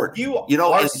Ward. You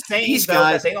are saying these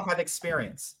guys, that they don't have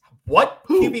experience. What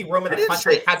QB room in the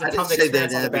country has a ton of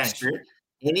experience on the bench?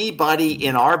 Anybody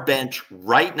in our bench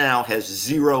right now has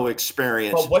 0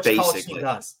 experience. Well, which college team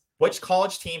does? Which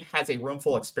college team has a room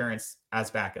full experience as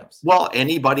backups? Well,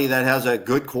 anybody that has a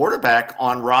good quarterback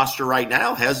on roster right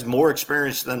now has more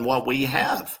experience than what we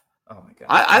have. Oh my God!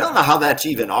 I don't know how that's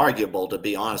even arguable, to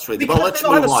be honest with you. Because but let's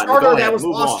move on. That was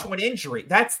lost to an injury. It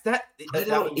doesn't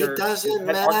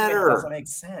matter. It doesn't make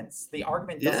sense. The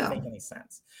argument doesn't make any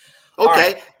sense.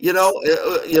 Okay,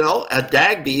 right.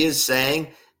 Dagby is saying,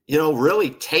 really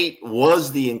Tate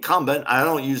was the incumbent. I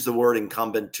don't use the word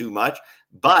incumbent too much,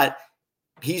 but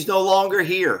he's no longer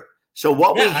here. So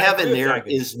what we have in there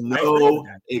is no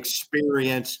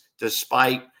experience,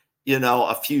 despite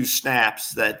a few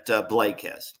snaps that Blake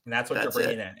has. And that's what you're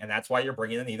bringing in. And that's why you're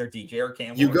bringing in either DJ or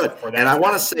Cam. You good. And I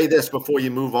want to say this before you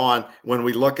move on. When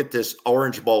we look at this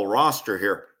Orange Bowl roster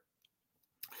here,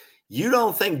 you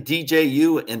don't think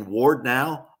DJU and Ward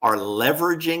now are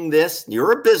leveraging this?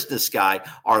 You're a business guy,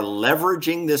 are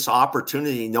leveraging this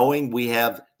opportunity, knowing we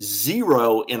have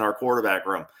 0 in our quarterback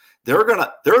room. They're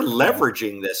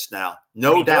leveraging this now,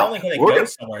 no doubt. They're only going to go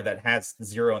somewhere that has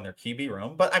 0 in their QB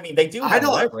room, but they do have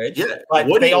leverage. Yeah. But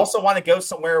they also want to go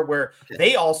somewhere where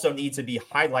they also need to be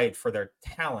highlighted for their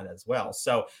talent as well.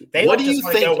 So what do you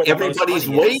think everybody's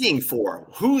waiting for?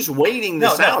 Who's waiting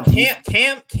this out?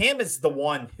 Cam is the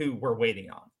one who we're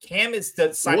waiting on. Cam is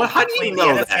deciding. How do you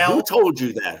know that? Who told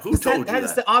you that? Who told you that? That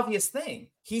is the obvious thing.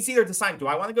 He's either deciding, do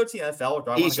I want to go to the NFL or do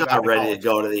I want to go back to college? He's not ready to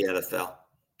go to the NFL.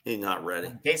 He's not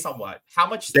ready. Based on what? How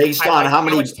much? Based on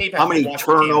how many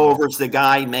turnovers the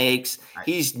guy makes. Right.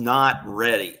 He's not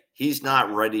ready. He's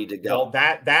not ready to go. Well,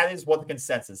 that is what the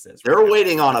consensus is. They're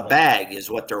waiting on a bag is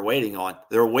what they're waiting on.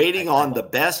 They're waiting on the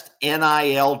best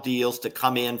NIL deals to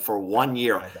come in for 1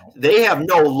 year. They have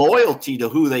no loyalty to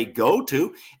who they go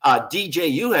to.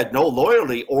 DJU had no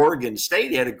loyalty. Oregon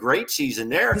State had a great season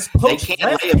there. They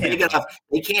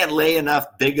can't lay enough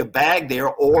big a bag there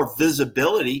or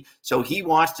visibility. So he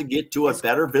wants to get to a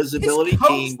better visibility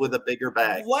team with a bigger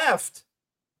bag. Left.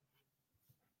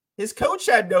 His coach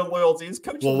had no loyalty. His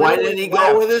coach. Well, why didn't he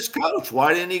go with his coach?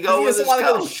 Why didn't he go with his coach? He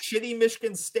doesn't want to go to shitty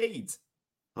Michigan State.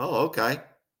 Oh, okay.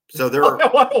 So they're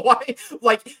why?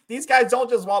 Like, these guys don't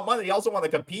just want money; they also want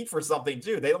to compete for something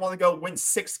too. They don't want to go win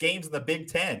 6 games in the Big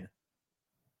Ten.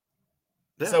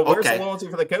 Yeah, so where's the loyalty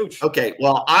for the coach? Okay.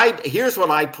 Well, here's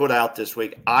what I put out this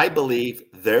week. I believe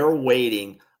they're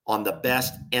waiting on the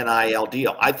best NIL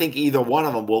deal. I think either one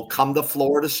of them will come to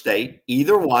Florida State.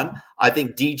 Either one. I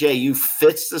think DJU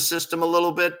fits the system a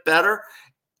little bit better.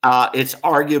 It's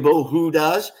arguable who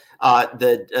does.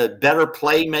 The better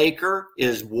playmaker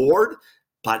is Ward,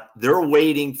 but they're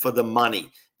waiting for the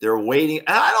money. They're waiting. And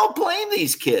I don't blame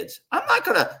these kids. I'm not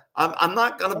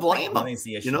gonna blame them. Money's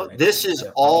the issue, right? This is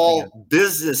all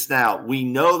business now. We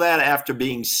know that after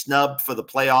being snubbed for the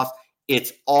playoffs,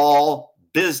 it's all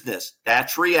business.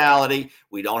 That's reality.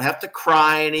 We don't have to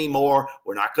cry anymore.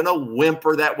 We're not going to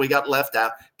whimper that we got left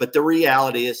out. But the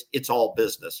reality is it's all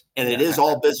business. And it is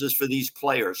all business for these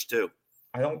players too.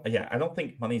 I don't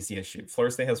think money's the issue.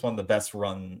 Florida State has one of the best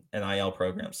run NIL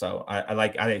programs. So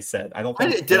I said, I don't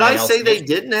think. Did I say they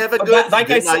didn't have a good?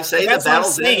 Didn't I say the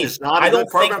Battle's End is not a good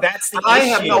program? That's the issue. I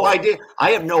have no idea.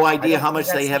 I have no idea how much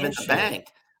they have in the bank.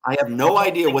 I have no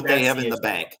idea what they have in the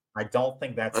bank. I don't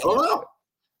think that's the issue.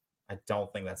 I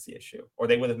don't think that's the issue. Or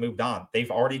they would have moved on.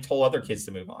 They've already told other kids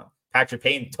to move on. Patrick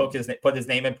Payton put his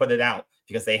name and put it out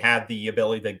because they had the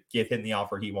ability to give him the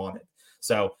offer he wanted.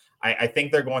 So I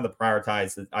think they're going to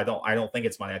prioritize. I don't think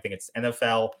it's money. I think it's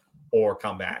NFL or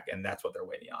come back, and that's what they're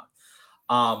waiting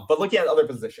on. But looking at other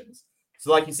positions,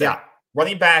 so like you said,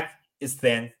 running back is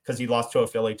thin because he lost to a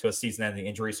Philly to a season-ending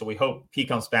injury. So we hope he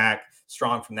comes back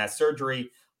strong from that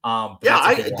surgery.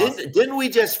 Didn't we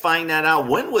just find that out?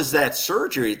 When was that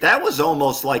surgery? That was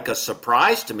almost like a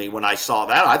surprise to me when I saw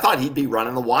that. I thought he'd be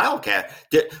running the Wildcat.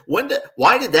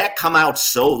 Why did that come out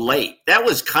so late? That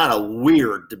was kind of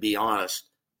weird, to be honest.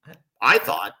 I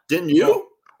thought, didn't you?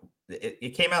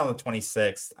 It came out on the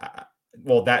 26th.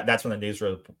 That's when the news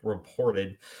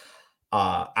reported.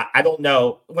 I don't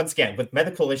know. Once again, with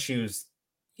medical issues,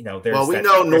 we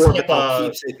know Norvell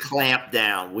keeps it clamped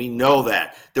down. We know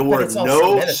that. There were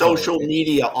no social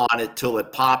media on it till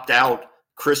it popped out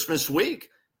Christmas week.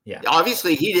 Yeah.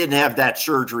 Obviously, he didn't have that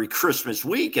surgery Christmas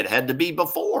week. It had to be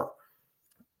before.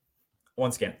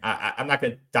 Once again, I'm not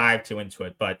going to dive too into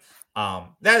it, but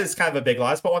that is kind of a big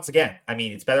loss. But once again, I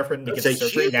mean, it's better for him to get the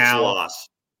surgery now. Loss.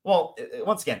 Well,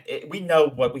 once again, we know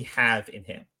what we have in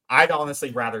him. I'd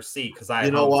honestly rather see because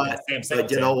you know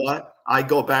what? I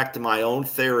go back to my own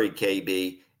theory,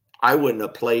 KB. I wouldn't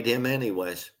have played him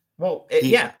anyways. Well,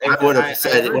 I would have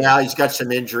said, he's got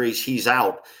some injuries. He's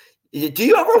out. Do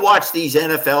you ever watch these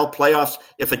NFL playoffs?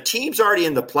 If a team's already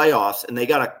in the playoffs and they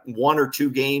got 1 or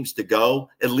 2 games to go,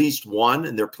 at least one,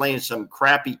 and they're playing some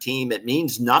crappy team, it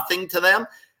means nothing to them.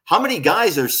 How many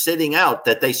guys are sitting out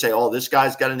that they say, oh, this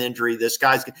guy's got an injury,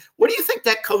 what do you think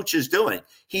that coach is doing?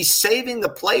 He's saving the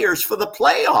players for the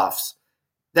playoffs.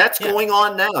 That's going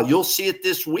on now. You'll see it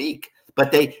this week.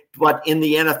 But in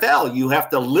the NFL, you have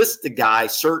to list the guy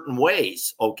certain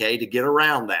ways, okay, to get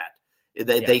around that.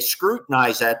 They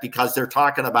scrutinize that because they're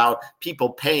talking about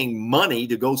people paying money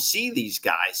to go see these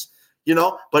guys,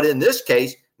 But in this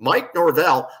case, Mike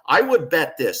Norvell, I would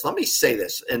bet this. Let me say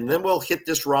this, and then we'll hit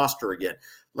this roster again.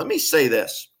 Let me say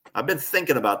this. I've been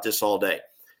thinking about this all day.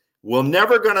 We're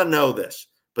never going to know this,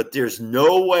 but there's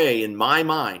no way in my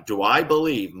mind do I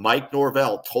believe Mike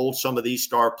Norvell told some of these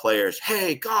star players,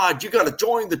 hey, God, you got to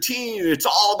join the team. It's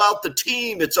all about the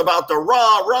team. It's about the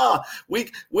rah.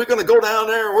 We're going to go down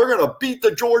there and we're going to beat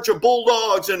the Georgia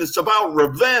Bulldogs, and it's about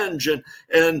revenge,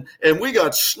 and we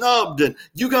got snubbed, and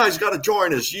you guys got to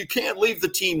join us. You can't leave the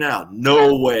team now.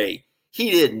 No way.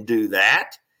 He didn't do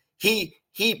that.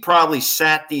 He probably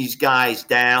sat these guys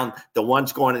down, the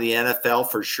ones going to the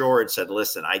NFL for sure, and said,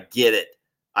 listen, I get it.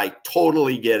 I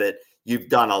totally get it. You've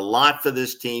done a lot for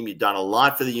this team. You've done a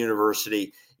lot for the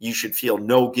university. You should feel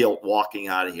no guilt walking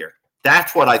out of here.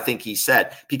 That's what I think he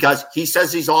said, because he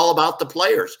says he's all about the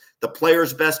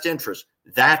players' best interest.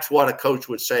 That's what a coach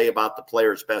would say about the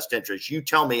players' best interest. You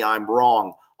tell me I'm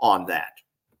wrong on that.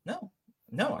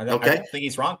 No, I don't think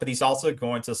he's wrong, but he's also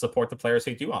going to support the players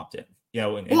who do opt in.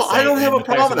 I don't have a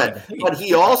problem with that. But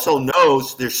he also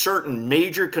knows there's certain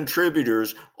major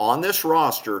contributors on this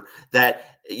roster that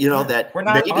that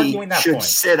maybe should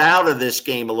sit out of this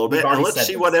game a little bit, and let's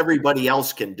see what everybody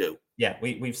else can do. Yeah,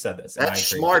 we've said this. That's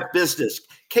smart business.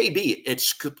 KB,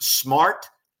 it's smart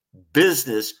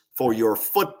business for your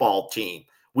football team.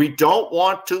 We don't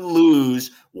want to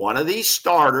lose one of these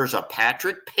starters, a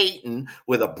Patrick Payton,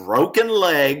 with a broken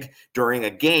leg during a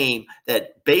game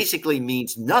that basically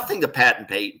means nothing to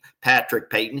Patrick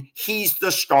Payton. He's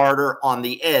the starter on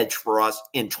the edge for us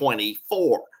in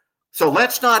 24. So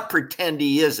let's not pretend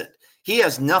he isn't. He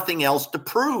has nothing else to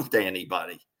prove to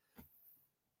anybody.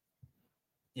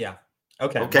 Yeah.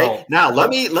 Okay. Well, now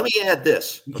let me add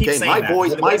this. Okay, my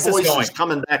voice is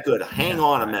coming back good. Hang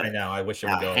on a minute. I know. I wish it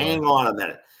would go. Hang on a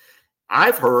minute.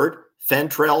 I've heard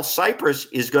Fentrell Cypress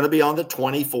is going to be on the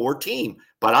 24 team,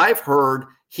 but I've heard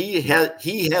he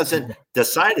hasn't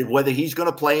decided whether he's going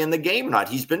to play in the game or not.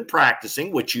 He's been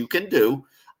practicing, which you can do.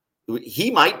 He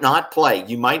might not play.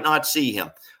 You might not see him.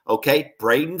 Okay,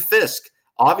 Braden Fisk,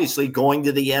 obviously going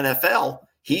to the NFL.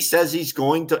 He says he's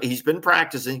been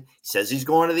practicing, says he's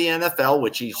going to the NFL,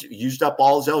 which he's used up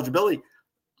all his eligibility.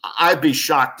 I'd be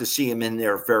shocked to see him in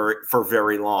there for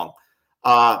very long.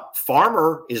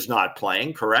 Farmer is not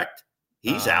playing, correct?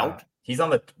 He's out. He's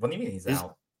on the. What do you mean he's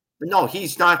out? No,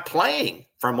 he's not playing.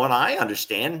 From what I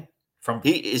understand,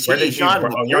 he's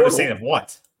not. Your understanding of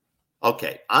what?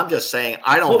 Okay, I'm just saying.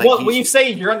 I don't think. When you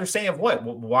say your understanding of what?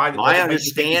 Why? My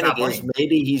understanding is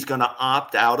maybe he's going to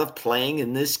opt out of playing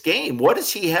in this game. What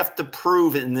does he have to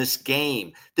prove in this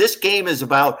game? This game is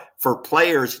about for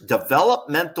players,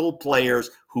 developmental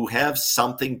players who have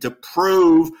something to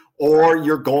prove, or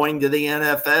you're going to the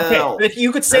NFL. Okay, but if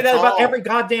you could say that about every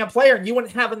goddamn player, and you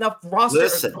wouldn't have enough roster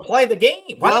to play the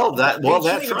game. That's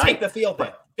right. Take the field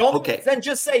then. Then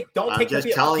just say don't take the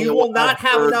field. You will not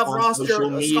have enough roster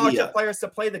scholarship players to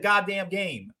play the goddamn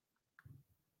game.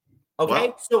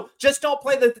 Okay, so just don't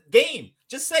play the game.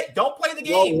 Just say don't play the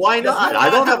game. Well, why not? I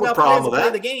don't have a problem with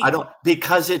that. I don't,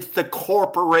 because it's the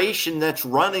corporation that's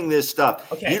running this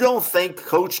stuff. Okay. You don't think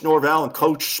Coach Norvell and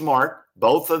Coach Smart,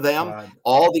 both of them,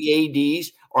 all the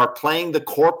ADs are playing the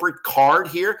corporate card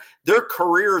here? Their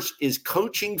careers is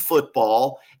coaching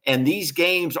football, and these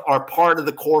games are part of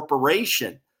the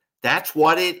corporation. That's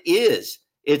what it is.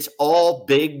 It's all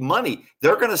big money.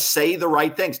 They're going to say the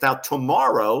right things. Now,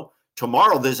 tomorrow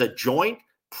there's a joint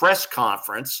press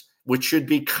conference, which should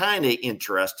be kind of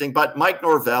interesting. But Mike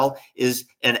Norvell is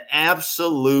an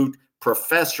absolute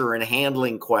professor in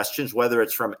handling questions, whether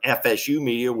it's from FSU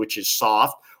media, which is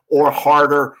soft, or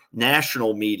harder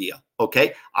national media.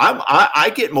 Okay,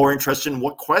 I get more interested in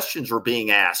what questions are being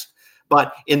asked.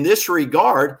 But in this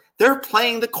regard, they're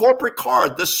playing the corporate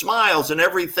card, the smiles and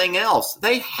everything else.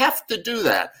 They have to do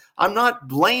that. I'm not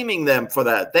blaming them for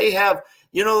that. They have,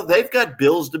 they've got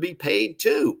bills to be paid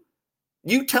too.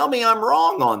 You tell me I'm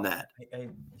wrong on that.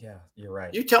 Yeah, you're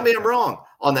right. You tell me I'm wrong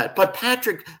on that. But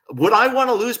would I want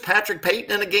to lose Patrick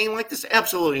Payton in a game like this?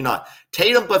 Absolutely not.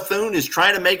 Tatum Bethune is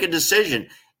trying to make a decision.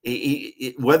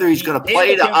 Whether he's going to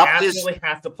play to up his. He absolutely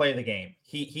has to play the game.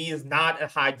 He is not a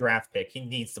high draft pick. He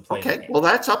needs to play the game. Okay, well,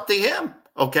 that's up to him.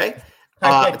 Okay.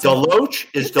 Deloach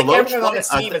is Deloach on the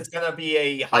team is going to be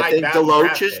a high. I think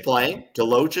Deloach is playing.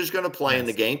 Deloach is going to play in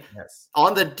the game. Yes.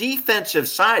 On the defensive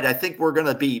side, I think we're going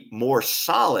to be more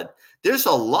solid. There's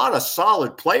a lot of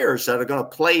solid players that are going to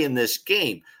play in this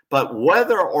game, but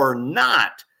whether or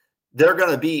not they're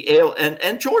going to be able,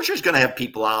 and Georgia's going to have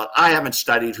people out. I haven't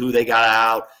studied who they got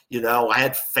out. I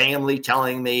had family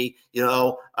telling me,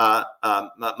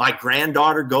 my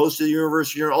granddaughter goes to the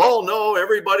university. Oh no,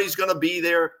 everybody's going to be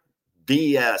there.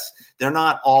 BS. They're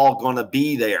not all going to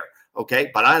be there.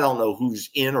 Okay. But I don't know who's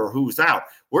in or who's out.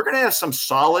 We're going to have some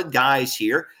solid guys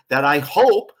here that I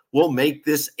hope will make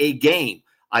this a game.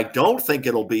 I don't think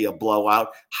it'll be a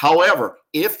blowout. However,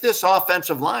 if this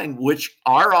offensive line, which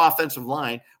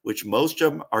most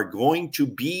of them are going to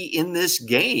be in this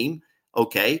game,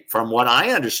 okay, from what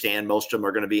I understand, most of them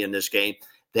are going to be in this game,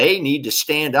 they need to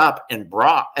stand up and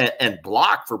block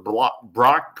for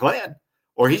Brock Glenn,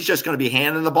 or he's just going to be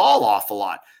handing the ball off a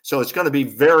lot. So it's going to be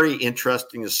very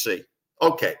interesting to see.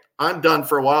 Okay, I'm done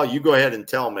for a while. You go ahead and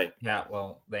tell me. Yeah,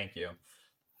 well, thank you.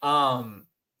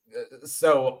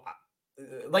 So,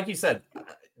 like you said,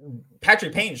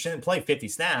 Patrick Payton shouldn't play 50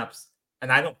 snaps,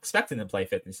 and I don't expect him to play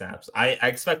 50 snaps. I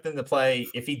expect him to play,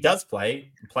 if he does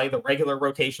play the regular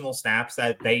rotational snaps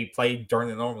that they played during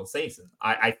the normal season.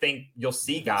 I think you'll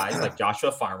see guys like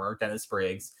Joshua Farmer, Dennis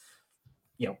Briggs,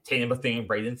 Tatum Bethune,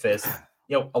 Braden Fisk.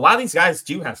 A lot of these guys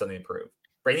do have something to prove.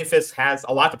 Braden Fisk has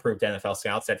a lot to prove to NFL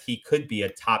scouts that he could be a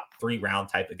top 3 round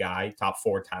type of guy, top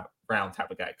 4 round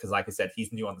type of guy. Because like I said,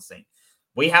 he's new on the scene.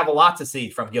 We have a lot to see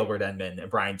from Gilbert Edmond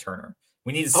and Brian Turner.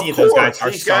 We need to see if those guys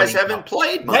are these guys haven't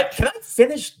played much. Can I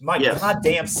finish my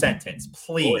goddamn sentence,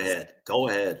 please? Go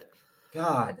ahead.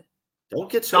 God. Don't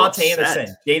get so Dante upset.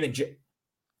 Anderson,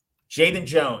 Jaden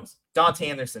Jones, Dante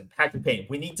Anderson, Patrick Payton.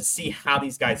 We need to see how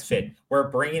these guys fit. We're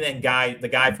bringing in the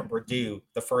guy from Purdue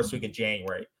the first week of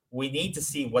January. We need to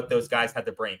see what those guys have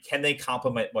to bring. Can they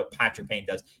complement what Patrick Payton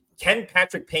does? Can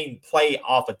Patrick Payton play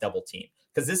off a double team?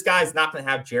 Because this guy's not going to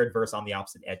have Jared Verse on the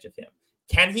opposite edge of him.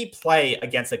 Can he play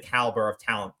against the caliber of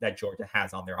talent that Georgia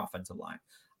has on their offensive line?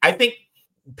 I think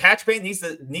Patrick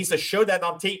Payton needs to show that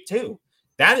on tape too.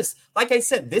 That is, like I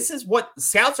said, this is what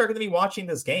scouts are going to be watching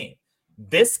this game.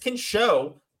 This can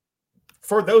show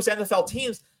for those NFL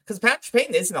teams, because Patrick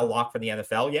Payton isn't a lock for the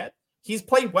NFL yet. He's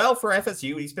played well for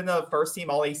FSU. He's been a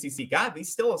first-team All-ACC guy, but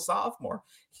he's still a sophomore.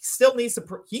 He still needs to.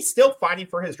 He's still fighting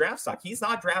for his draft stock. He's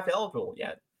not draft eligible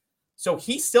yet, so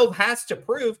he still has to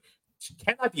prove.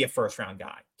 Can I be a first-round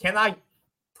guy? Can I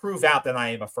prove out that I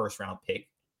am a first-round pick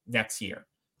next year?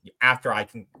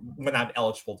 when I'm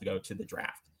eligible to go to the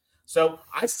draft. So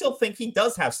I still think he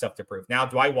does have stuff to prove. Now,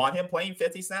 do I want him playing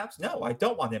 50 snaps? No, I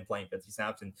don't want him playing 50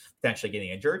 snaps and potentially getting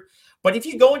injured. But if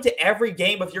you go into every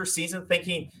game of your season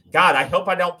thinking, God, I hope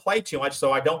I don't play too much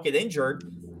so I don't get injured,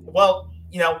 well,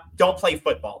 don't play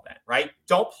football then, right?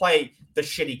 Don't play the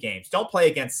shitty games. Don't play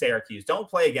against Syracuse. Don't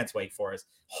play against Wake Forest.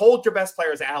 Hold your best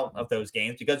players out of those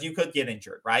games because you could get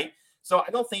injured, right? So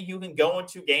I don't think you can go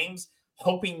into games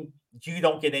hoping you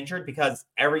don't get injured, because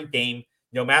every game,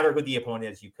 no matter who the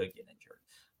opponent is, you could get injured.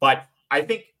 But I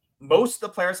think most of the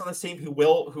players on this team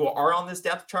who are on this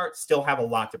depth chart still have a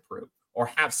lot to prove,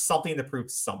 or have something to prove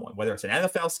to someone, whether it's an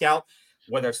NFL scout,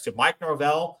 whether it's to Mike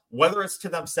Norvell, whether it's to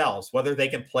themselves, whether they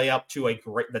can play up to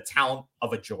the talent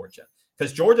of a Georgia.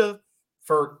 Because Georgia,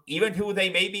 for even who they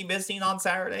may be missing on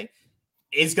Saturday,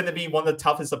 is going to be one of the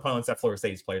toughest opponents that Florida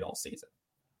State's played all season,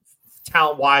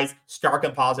 talent-wise, star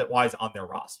composite-wise on their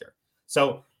roster.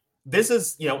 So this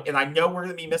is, and I know we're going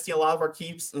to be missing a lot of our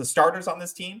the starters on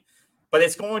this team, but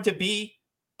it's going to be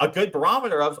a good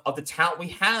barometer of the talent we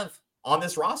have on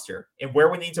this roster and where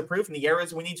we need to improve and the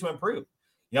areas we need to improve.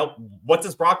 What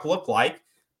does Brock look like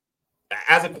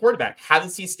as a quarterback? How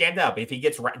does he stand up?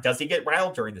 Does he get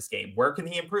rattled during this game? Where can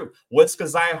he improve? What's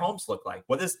Keziah Holmes look like?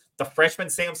 What is the freshman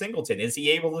Sam Singleton? Is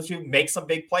he able to make some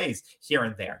big plays here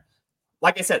and there?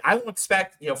 Like I said, I don't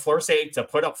expect, Florida State to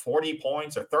put up 40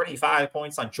 points or 35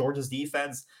 points on Georgia's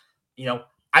defense.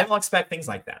 I don't expect things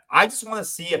like that. I just want to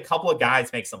see a couple of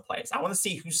guys make some plays. I want to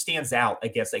see who stands out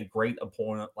against a great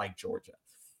opponent like Georgia.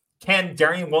 Can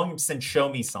Darian Williamson show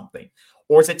me something?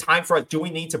 Or is it time for do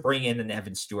we need to bring in an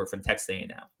Evan Stewart from Texas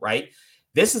A&M, right?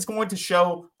 This is going to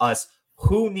show us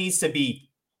who needs to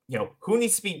be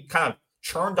kind of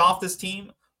churned off this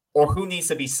team, or who needs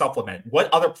to be supplemented.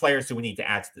 What other players do we need to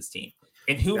add to this team?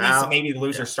 And who needs to maybe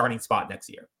lose their starting spot next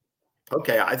year?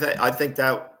 Okay, I think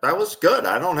that was good.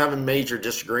 I don't have a major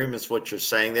disagreements with what you're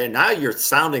saying there. Now you're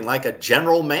sounding like a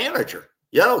general manager.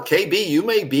 KB, you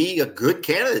may be a good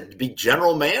candidate to be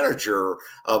general manager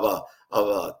of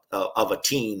a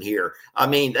team here. I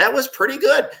mean, that was pretty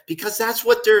good, because that's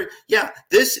what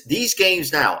these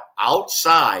games now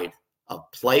outside of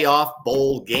playoff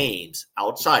bowl games,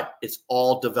 it's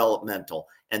all developmental.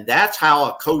 And that's how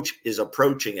a coach is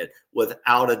approaching it,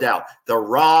 without a doubt. The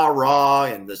rah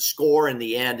and the score in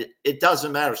the end, it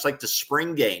doesn't matter. It's like the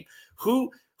spring game.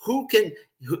 Who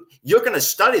you're going to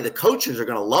study. The coaches are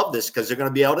going to love this, because they're going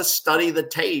to be able to study the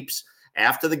tapes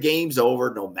after the game's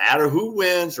over, no matter who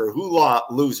wins or who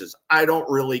loses. I don't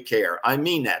really care. I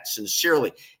mean that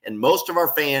sincerely. And most of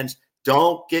our fans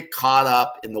don't get caught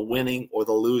up in the winning or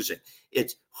the losing.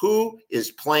 It's who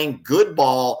is playing good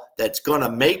ball that's going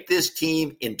to make this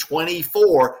team in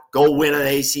 24 go win an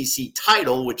ACC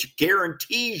title, which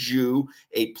guarantees you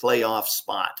a playoff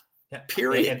spot.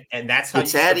 Period. And that's how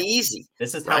it's that easy.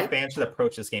 This is how fans should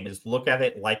approach this game: is look at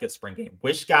it like a spring game.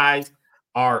 Which guys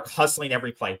are hustling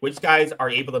every play? Which guys are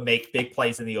able to make big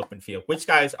plays in the open field? Which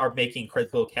guys are making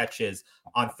critical catches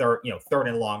on third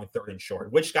and long and third and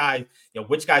short? Which guys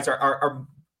are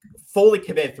fully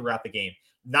committed throughout the game?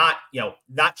 Not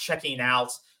checking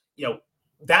out.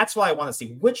 That's what I want to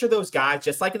see. Which of those guys,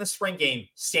 just like in the spring game,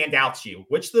 stand out to you?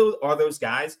 Which are those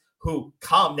guys who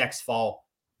come next fall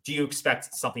do you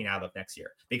expect something out of next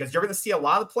year? Because you're going to see a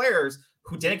lot of players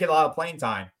who didn't get a lot of playing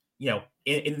time,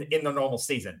 in the normal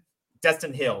season.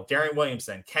 Destin Hill, Darian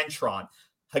Williamson, Kentron,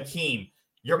 Hakeem.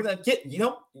 You're going to get,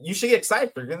 you should get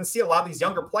excited. You're going to see a lot of these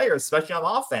younger players, especially on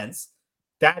offense,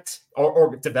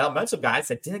 or developmental guys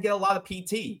that didn't get a lot of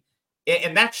PT.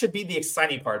 And that should be the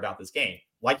exciting part about this game.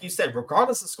 Like you said,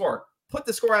 regardless of score, put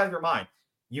the score out of your mind.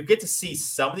 You get to see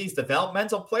some of these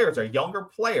developmental players or younger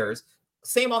players.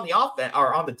 Same on the offense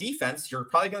or on the defense. You're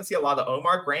probably going to see a lot of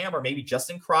Omar Graham or maybe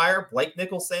Justin Cryer, Blake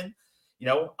Nicholson.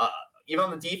 Even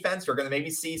on the defense, you're going to maybe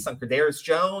see some Kadarius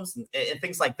Jones and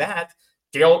things like that.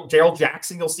 Daryl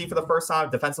Jackson, you'll see for the first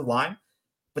time, defensive line.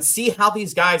 But see how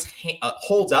these guys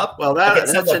hold up. Well,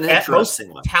 that's an interesting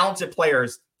most one. Talented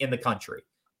players in the country.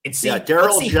 And see,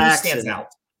 Daryl Jackson stands out.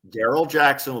 Daryl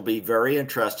Jackson will be very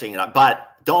interesting, but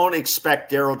don't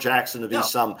expect Daryl Jackson to be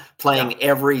playing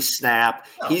every snap.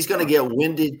 He's going to get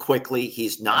winded quickly.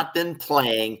 He's not been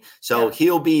playing, so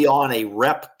he'll be on a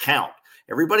rep count.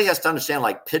 Everybody has to understand,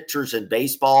 like pitchers in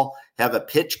baseball have a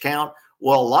pitch count.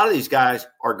 Well, a lot of these guys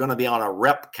are going to be on a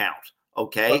rep count,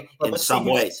 okay, in some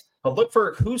ways. But look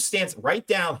for write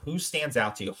down who stands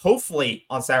out to you. Hopefully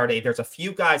on Saturday, there's a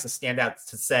few guys that stand out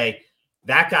to say,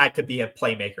 that guy could be a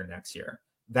playmaker next year.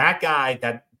 That guy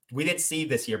that we didn't see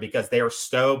this year because they are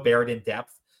so buried in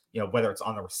depth, whether it's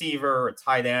on the receiver or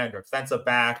tight end or defensive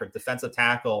back or defensive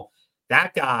tackle,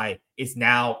 that guy is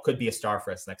now could be a star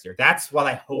for us next year. That's what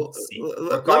I hope to see.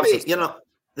 Let me,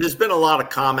 there's been a lot of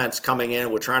comments coming in.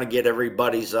 We're trying to get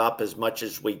everybody's up as much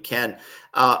as we can.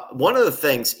 One of the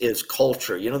things is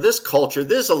culture. This culture,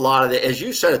 there's a lot of it, as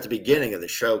you said at the beginning of the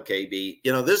show, KB,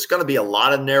 there's going to be a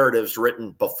lot of narratives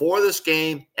written before this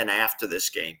game and after this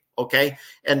game. Okay.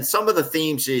 And some of the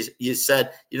themes you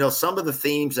said, some of the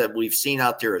themes that we've seen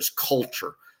out there is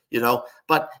culture,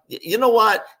 but you know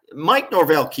what? Mike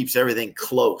Norvell keeps everything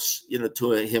close, to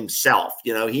himself.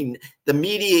 The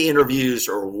media interviews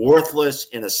are worthless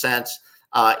in a sense,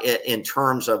 in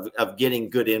terms of getting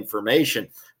good information.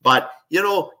 But,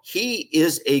 he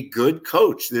is a good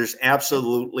coach. There's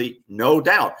absolutely no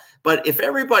doubt. But if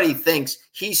everybody thinks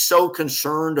he's so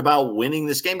concerned about winning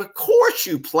this game, of course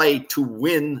you play to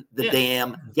win the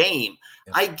damn game.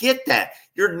 Yeah. I get that.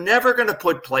 You're never going to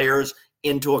put players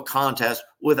into a contest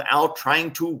without trying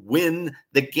to win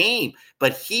the game.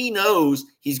 But he knows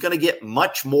he's going to get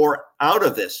much more out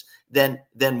of this than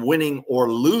winning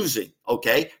or losing.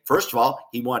 Okay. First of all,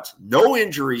 he wants no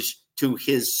injuries to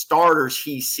his starters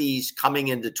he sees coming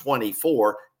into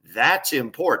 24. That's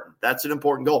important. That's an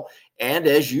important goal. And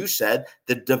as you said,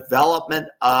 the development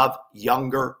of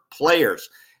younger players.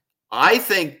 I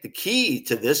think the key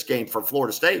to this game for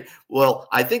Florida State,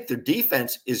 I think their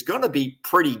defense is going to be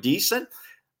pretty decent.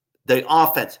 The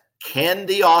offense, can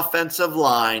the offensive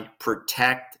line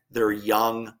protect their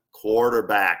young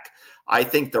quarterback? I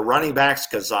think the running backs,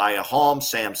 Keziah Holmes,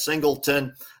 Sam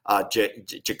Singleton,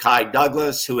 Ja'Kai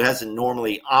Douglas, who hasn't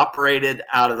normally operated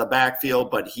out of the backfield,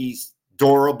 but he's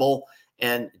durable,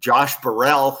 and Josh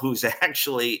Burrell, who's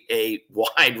actually a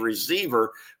wide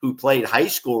receiver who played high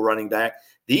school running back.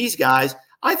 These guys,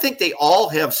 I think they all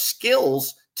have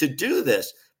skills to do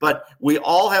this, but we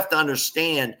all have to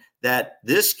understand that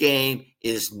this game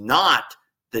is not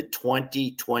the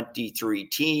 2023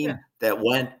 team that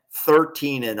went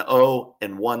 13-0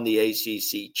 and won the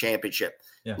ACC championship.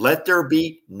 Yeah. Let there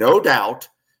be no doubt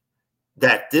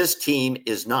that this team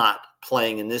is not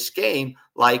playing in this game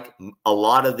like a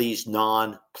lot of these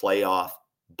non-playoff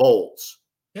bowls.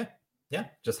 Yeah.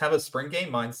 Just have a spring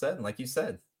game mindset. And like you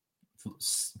said,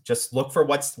 just look for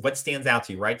what stands out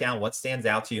to you. Write down what stands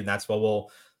out to you, and that's what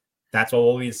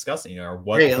we'll be discussing.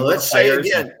 Let's say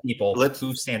again, people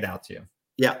who stand out to you.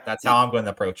 Yeah, that's how I'm going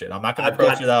to approach it. I'm not going to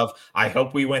approach it of I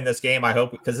hope we win this game. I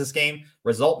hope, because this game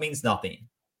result means nothing,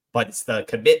 but it's the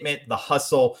commitment, the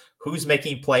hustle, who's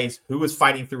making plays, who is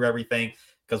fighting through everything.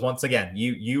 Because once again,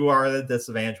 you are at a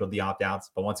disadvantage with the opt-outs.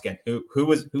 But once again,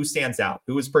 who stands out?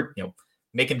 Who is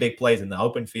making big plays in the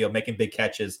open field, making big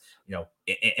catches,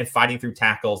 and fighting through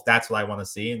tackles. That's what I want to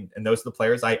see. And those are the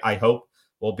players I hope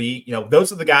will be,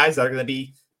 those are the guys that are going to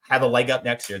have a leg up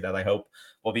next year that I hope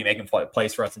will be making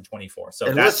plays for us in 24.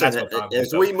 So that's what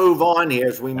as we move on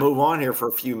here for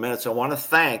a few minutes, we want to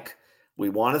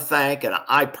thank, and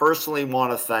I personally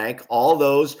want to thank all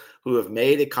those who have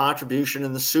made a contribution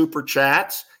in the super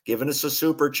chats, given us a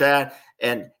super chat,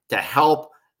 and to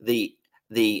help the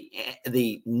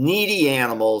needy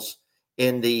animals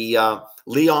in the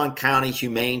Leon County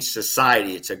Humane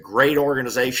Society. It's a great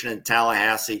organization in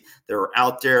Tallahassee. They're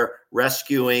out there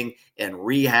rescuing and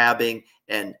rehabbing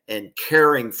and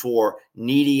caring for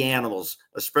needy animals,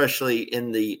 especially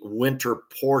in the winter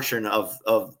portion of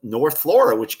North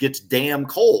Florida, which gets damn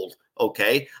cold.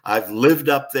 Okay. I've lived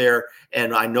up there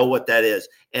and I know what that is.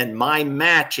 And my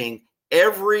matching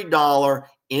every dollar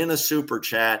in a super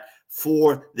chat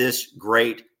for this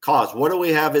great cause. What do we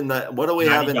have in the pot? We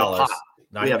have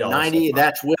 90. So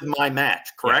that's with my match,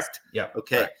 correct? Yes. Yeah.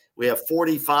 Okay. Correct. We have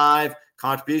 45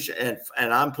 contribution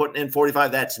and I'm putting in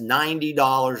 45. That's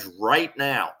 $90 right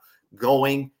now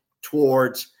going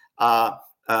towards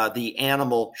the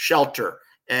animal shelter.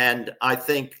 And I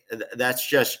think that's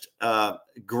just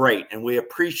great. And we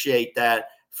appreciate that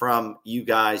from you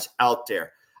guys out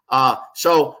there.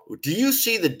 So do you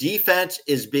see the defense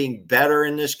is being better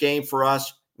in this game for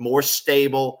us, more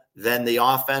stable than the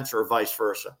offense, or vice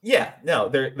versa? Yeah, no,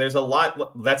 there's a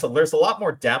lot. There's a lot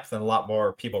more depth and a lot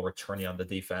more people returning on the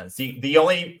defense. The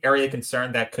only area of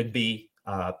concern that could be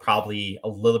probably a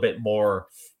little bit more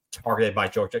targeted by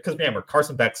Georgia, because remember,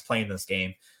 Carson Beck's playing this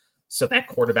game, so that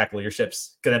quarterback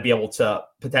leadership's going to be able to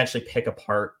potentially pick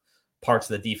apart parts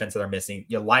of the defense that are missing.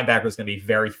 Linebacker is going to be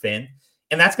very thin.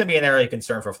 And that's going to be an area of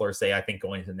concern for Florida State, I think,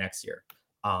 going into next year.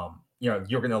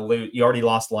 You're going to lose. You already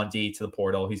lost Lundy to the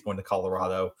portal. He's going to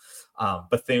Colorado.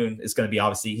 Bethune is going to be,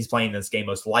 obviously, he's playing this game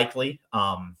most likely,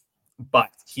 but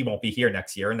he won't be here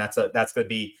next year. And that's going to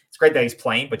be, it's great that he's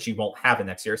playing, but you won't have it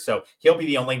next year. So he'll be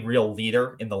the only real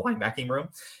leader in the linebacking room.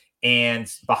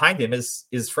 And behind him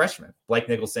is freshmen, Blake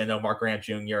Nicholson, Omar Grant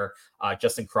Jr.,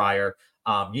 Justin Cryer.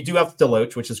 You do have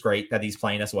Deloach, which is great that he's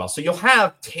playing as well. So you'll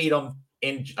have Tatum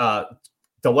in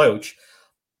Deloach,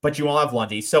 but you won't have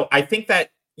Lundy. So I think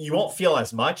that you won't feel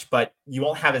as much, but you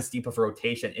won't have as deep of a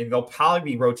rotation. And they'll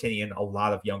probably be rotating in a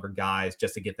lot of younger guys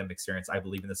just to get them experience, I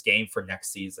believe, in this game for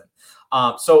next season.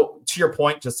 So to your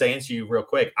point, just saying to you real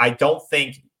quick, I don't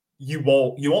think you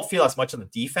won't feel as much on the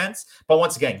defense. But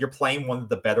once again, you're playing one of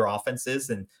the better offenses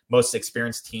and most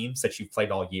experienced teams that you've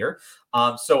played all year.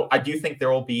 So I do think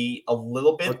there will be a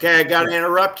little bit. Okay, I got to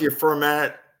interrupt you for a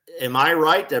minute. Am I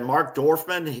right that Mark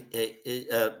Dorfman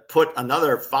put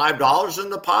another $5 in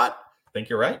the pot? I think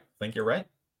you're right.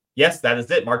 Yes, that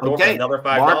is it. Mark Dorfman, another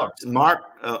 $5.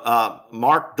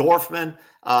 Mark Dorfman,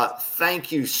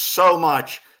 thank you so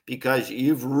much, because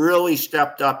you've really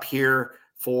stepped up here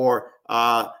for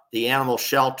the animal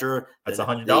shelter. That's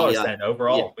 $100 then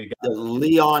overall. The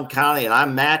Leon County, and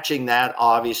I'm matching that,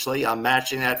 obviously. I'm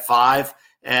matching that $5,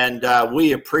 and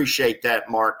we appreciate that,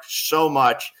 Mark, so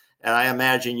much. And I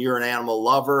imagine you're an animal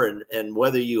lover, and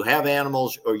whether you have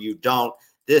animals or you don't,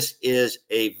 this is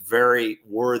a very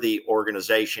worthy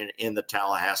organization in the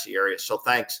Tallahassee area. So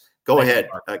thanks. Go ahead,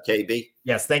 KB.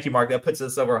 Yes, thank you, Mark. That puts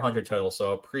us over 100 total,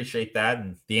 so appreciate that,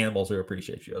 and the animals will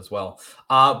appreciate you as well.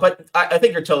 But I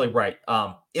think you're totally right.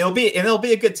 It'll be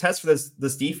a good test for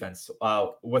this defense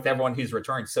with everyone who's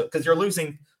returning. So because you're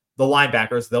losing the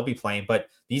linebackers, they'll be playing, but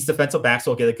these defensive backs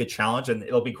will get a good challenge, and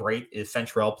it'll be great if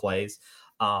Fentrell plays.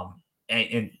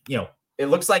 And you know, it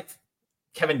looks like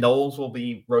Kevin Knowles will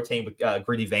be rotating with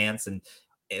Greedy Vance, and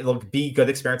it'll be good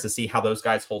experience to see how those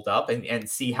guys hold up and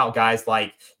see how guys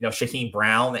like, you know, Shaheem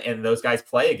Brown and those guys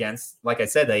play against, like I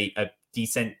said, a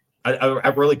decent,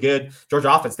 a really good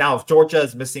Georgia offense. Now, if Georgia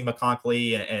is missing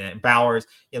McConkley and Bowers,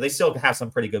 you know, they still have some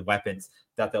pretty good weapons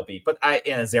that they'll be. But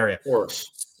in Azaria, of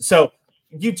course. So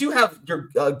you do have your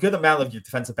good amount of your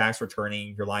defensive backs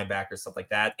returning, your linebackers, stuff like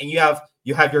that, and you have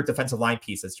your defensive line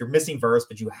pieces. You're missing Verse,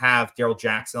 but you have Daryl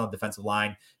Jackson on the defensive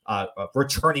line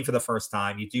returning for the first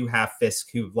time. You do have Fisk,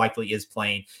 who likely is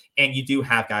playing, and you do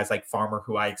have guys like Farmer,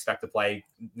 who I expect to play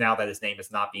now that his name is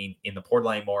not being in the portal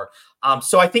anymore.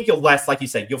 So I think you'll like you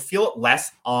said, you'll feel it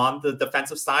less on the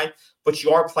defensive side, but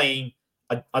you are playing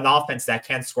an offense that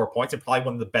can score points and probably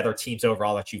one of the better teams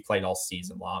overall that you've played all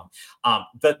season long.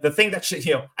 The thing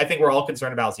that I think we're all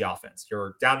concerned about is the offense.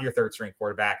 You're down to your third string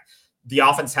quarterback. The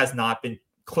offense has not been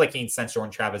clicking since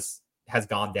Jordan Travis has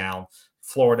gone down.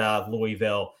 Florida,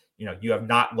 Louisville, you have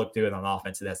not looked good on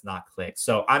offense. It has not clicked.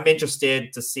 So I'm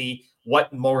interested to see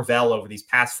what Norvell over these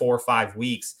past 4 or 5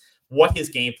 weeks, what his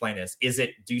game plan is. Is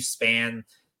it do span,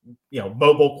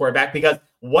 mobile quarterback? Because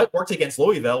what worked against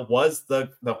Louisville was the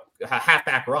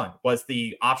halfback run, was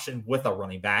the option with a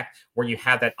running back, where you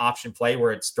had that option play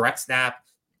where it's direct snap.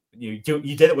 You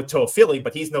did it with Toa Philly,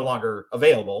 but he's no longer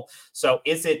available. So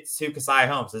is it to Keziah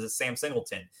Holmes? Is it Sam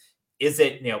Singleton? Is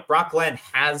it, Brock Glenn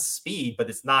has speed, but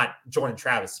it's not Jordan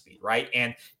Travis speed, right?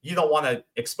 And you don't want to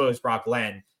expose Brock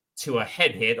Glenn to a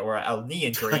head hit or a knee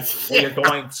injury when you're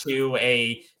going to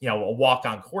a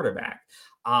walk-on quarterback.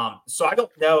 So I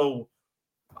don't know.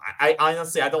 I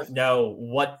honestly don't know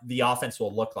what the offense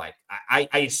will look like. I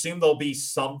assume there'll be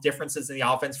some differences in the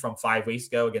offense from 5 weeks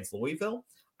ago against Louisville.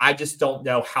 I just don't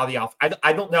know how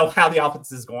I don't know how the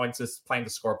offense is going to plan to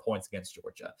score points against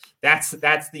Georgia. That's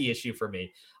the issue for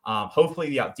me. Hopefully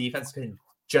the defense can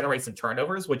generate some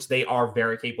turnovers, which they are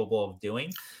very capable of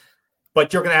doing.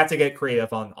 But you're going to have to get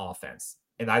creative on offense,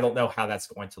 and I don't know how that's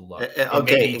going to look.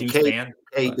 Okay,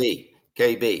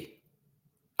 KB.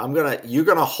 You're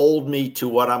gonna hold me to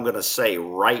what I'm gonna say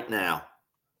right now.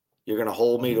 You're gonna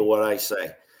hold me to what I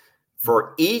say.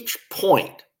 For each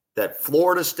point that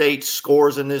Florida State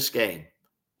scores in this game,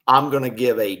 I'm gonna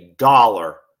give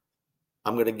 $1.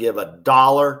 I'm gonna give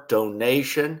 $1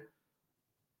 donation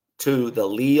to the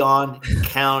Leon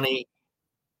County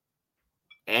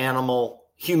Animal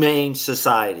Humane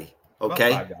Society.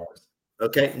 Okay.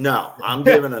 Okay. No, I'm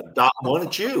giving $1. Why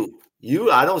don't you?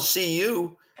 I don't see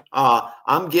you.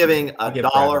 I'm giving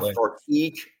 $1 for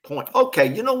each point.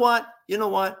 Okay, you know what?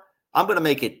 I'm going to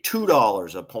make it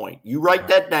 $2 a point. You write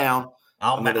that down.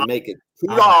 I'm going to make it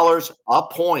 $2 a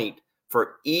point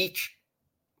for each.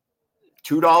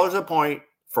 $2 a point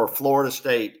for Florida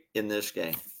State in this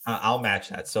game. I'll match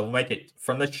that. So we'll make it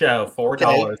from the show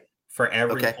 $4 for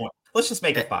every point. Let's just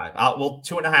make it $5.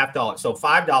 $2.50. So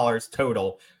 $5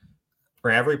 total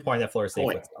for every point that Florida State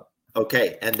puts up.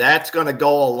 Okay, and that's going to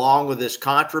go along with this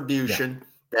contribution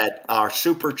that our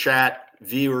Super Chat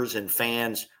viewers and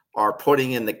fans are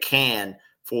putting in the can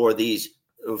for this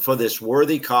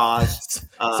worthy cause.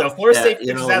 So Florida State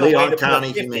figures out a way to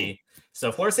put 50. So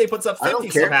if Florida State puts up I don't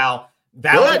 50 care. somehow,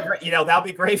 that'll Good. be great. That'll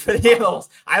be great for the Eagles.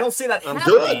 I don't see that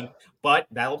happening, but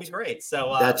that'll be great.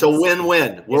 So that's a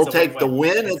win-win. We'll take the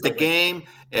win It's at the game,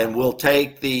 and we'll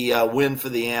take the win for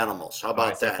the animals. How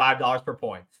about that? So $5 per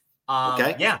point.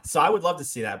 Okay. Yeah, so I would love to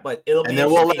see that, but it'll be. And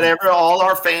then we'll let all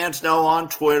our fans know on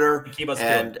Twitter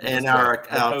and our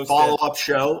follow-up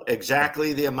show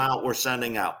exactly the amount we're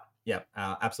sending out. Yeah,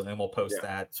 absolutely, and we'll post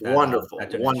that. It's wonderful,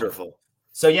 wonderful.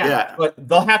 So yeah, but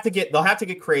they'll have to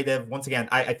get creative. Once again,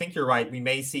 I think you're right. We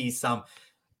may see some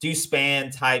Deuce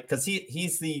Spann type because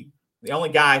he's the only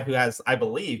guy who has, I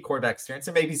believe, quarterback experience.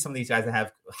 There may be some of these guys that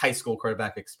have high school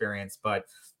quarterback experience, but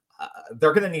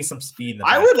they're going to need some speed.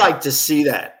 I would like to see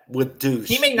that with Deuce.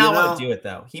 He may not want to do it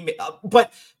though. He may,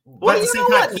 but at the same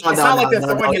time, it's not like they're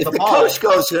throwing him the ball. Coach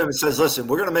goes to him and says, "Listen,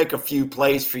 we're going to make a few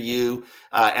plays for you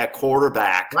at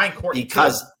quarterback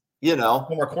because."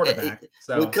 Former quarterback.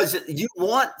 So because you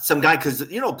want some guy, because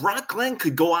Brock Glenn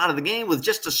could go out of the game with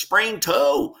just a sprained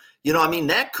toe.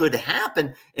 That could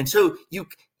happen. And so you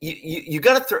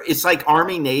got to throw. It's like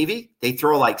Army Navy; they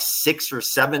throw like 6 or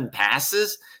 7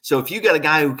 passes. So if you got a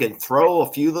guy who can throw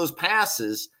a few of those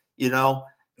passes,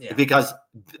 because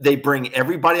they bring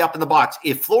everybody up in the box.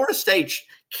 If Florida State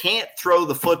can't throw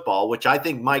the football, which I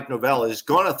think Mike Novella is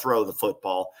going to throw the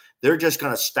football, they're just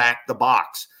going to stack the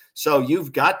box. So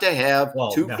you've got to have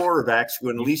two quarterbacks who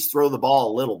can at least throw the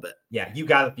ball a little bit. Yeah, you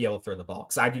got to be able to throw the ball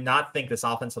because I do not think this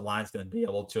offensive line is going to be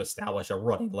able to establish a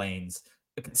running lanes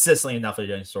consistently enough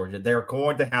against Georgia. They're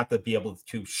going to have to be able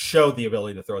to show the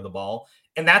ability to throw the ball.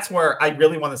 And that's where I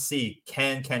really want to see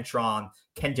can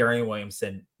Darian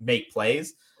Williamson make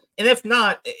plays. And if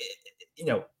not,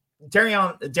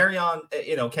 Darian,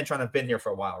 Kentron have been here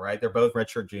for a while, right? They're both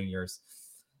redshirt juniors.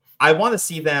 I want to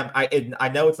see them. I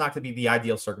know it's not going to be the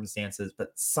ideal circumstances,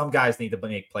 but some guys need to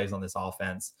make plays on this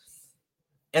offense.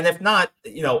 And if not,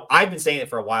 I've been saying it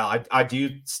for a while. I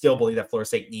do still believe that Florida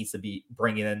State needs to be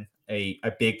bringing in a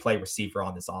big play receiver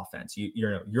on this offense.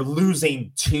 You're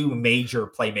losing 2 major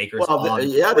playmakers. Well,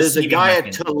 there's a guy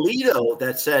at Toledo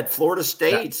that said Florida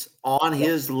State's on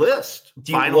his list.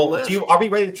 Are we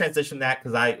ready to transition that?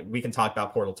 Because we can talk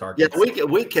about portal targets. Yeah,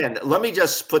 we can. Let me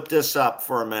just put this up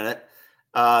for a minute.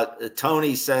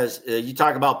 Tony says you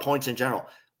talk about points in general.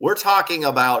 We're talking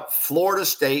about Florida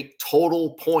State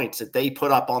total points that they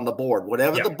put up on the board.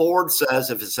 Whatever the board says,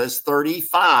 if it says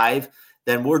 35,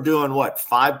 then we're doing what,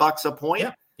 $5 a point?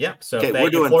 Yeah. So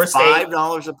we're doing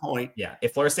 $5 a point. Yeah.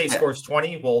 If Florida State scores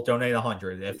 20, we'll donate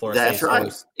 100. If Florida State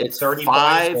scores it's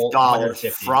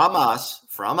 $5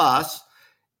 from us.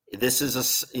 This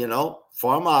is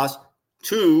from us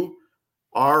to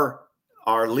our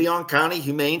Leon County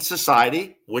Humane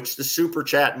Society, which the super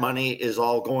chat money is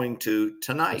all going to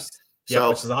tonight. Which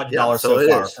is $100 so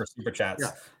far for super chats.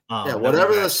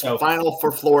 Whatever the final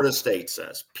for Florida State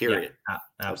says, period. Yeah,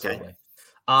 absolutely.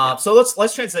 Okay. So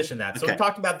let's transition that. So we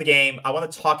talked about the game. I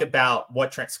want to talk about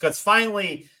because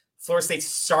finally Florida State's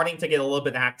starting to get a little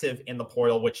bit active in the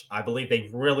portal, which I believe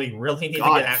they really, really need to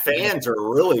get active. Fans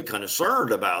are really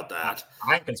concerned about that.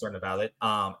 I'm concerned about it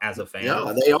as a fan.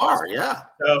 Yeah, they are. Yeah.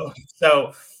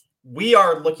 So we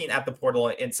are looking at the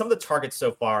portal, and some of the targets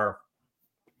so far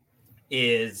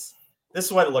this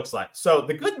is what it looks like. So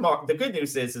the good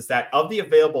news is that of the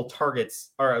available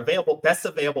targets or best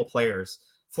available players,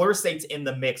 Florida State's in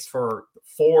the mix for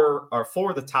 4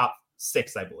 of the top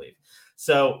 6, I believe.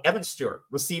 So Evan Stewart,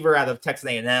 receiver out of Texas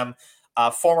A&M,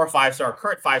 former 5-star,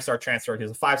 current 5-star transfer. He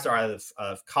was a 5-star out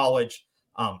of college,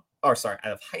 out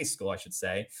of high school, I should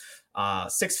say.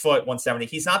 6 foot, 170.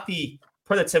 He's not the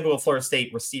prototypical Florida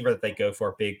State receiver that they go for,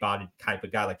 a big bodied type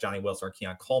of guy like Johnny Wilson or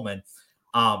Keon Coleman,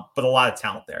 but a lot of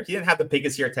talent there. He didn't have the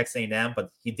biggest year at Texas A&M,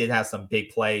 but he did have some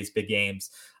big plays, big games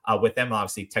with them.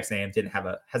 Obviously, Texas A&M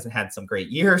hasn't had some great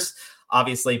years,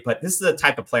 obviously, but this is the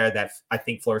type of player that I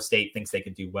think Florida State thinks they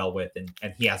could do well with, and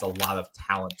he has a lot of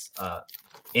talent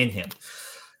in him.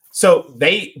 So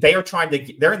they are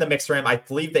they're in the mix for him. I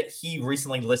believe that he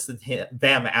recently listed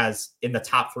them as in the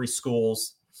top 3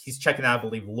 schools. He's checking out, I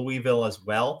believe, Louisville as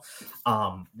well.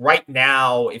 Right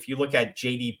now, if you look at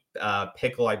JD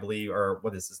Pickle, I believe, or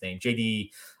what is his name? JD,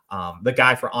 the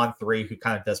guy for On3 who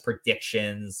kind of does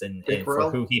predictions and for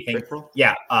who he thinks.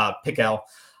 Pickle.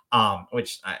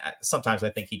 Which sometimes I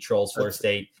think he trolls Florida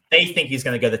State. They think he's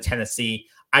going to go to Tennessee.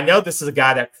 I know this is a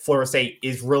guy that Florida State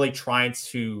is really trying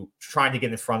to get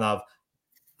in front of.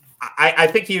 I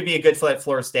think he would be a good fit at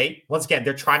Florida State. Once again,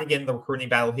 they're trying to get in the recruiting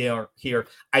battle here.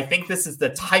 I think this is the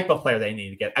type of player they need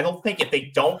to get. I don't think if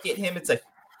they don't get him,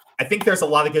 I think there's a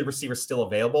lot of good receivers still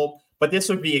available, but this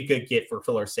would be a good get for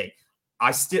Florida State.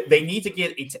 They need to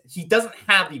get he doesn't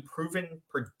have the proven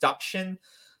production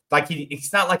like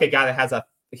he's not like a guy that has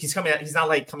he's not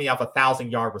like coming off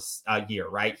 1,000-yard a year,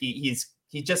 right? He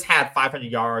just had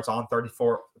 500 yards on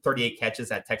 38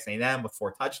 catches at Texas A&M with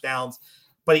 4 touchdowns,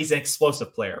 but he's an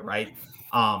explosive player, right?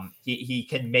 He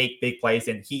can make big plays,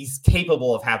 and he's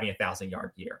capable of having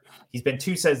 1,000-yard year. He's been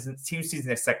two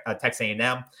seasons at Texas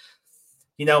A&M.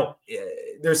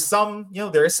 There is some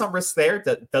risk there.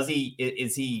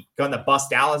 Is he going to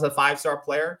bust out as a 5-star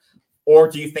player, or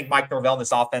do you think Mike Norvell in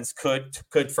this offense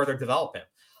could further develop him?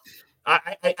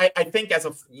 I think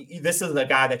this is a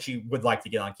guy that you would like to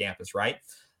get on campus, right?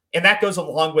 And that goes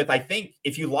along with, I think,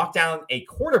 if you lock down a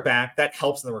quarterback, that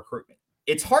helps in the recruitment.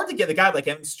 It's hard to get a guy like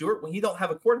Evan Stewart when you don't have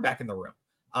a quarterback in the room.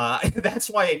 That's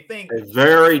why I think it's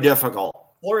very difficult.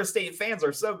 Florida State fans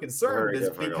are so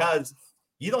concerned because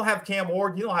you don't have Cam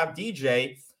Ward, you don't have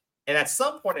DJ, and at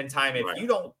some point in time, if you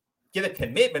don't get a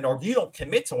commitment or you don't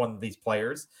commit to one of these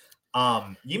players,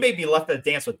 you may be left to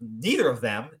dance with neither of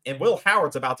them. And Will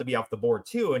Howard's about to be off the board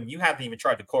too, and you haven't even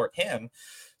tried to court him.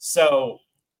 So,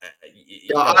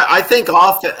 I think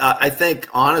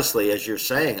honestly, as you're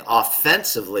saying,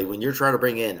 offensively, when you're trying to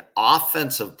bring in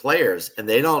offensive players and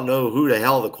they don't know who the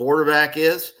hell the quarterback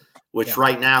is, which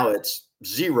right now it's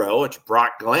 0, it's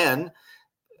Brock Glenn.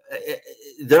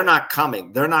 They're not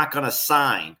coming. They're not going to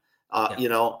sign.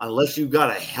 Unless you've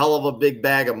got a hell of a big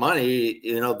bag of money,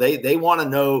 they want to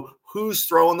know who's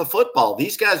throwing the football.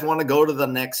 These guys want to go to the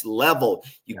next level.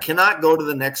 You cannot go to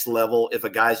the next level if a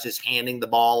guy's just handing the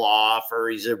ball off or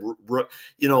he's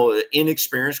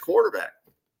inexperienced quarterback.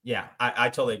 Yeah, I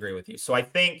totally agree with you. So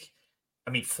Florida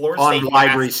State on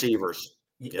wide receivers.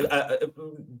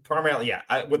 Primarily,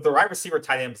 with the wide receiver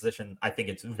tight end position, I think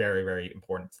it's very, very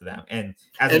important to them. And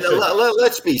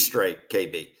let's be straight,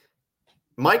 KB.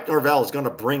 Mike Norvell is going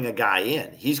to bring a guy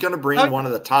in. He's going to bring one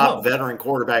of the top veteran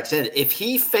quarterbacks in. If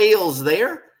he fails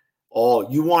there,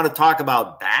 you want to talk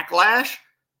about backlash?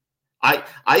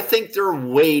 I think they're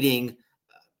waiting.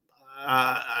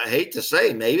 I hate to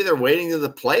say, maybe they're waiting till the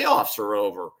playoffs are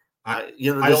over. I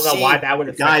don't know why that would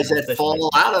affect guys that fall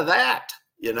out of that.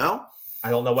 I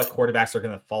don't know what quarterbacks are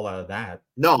going to fall out of that.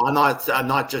 No, I'm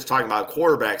not just talking about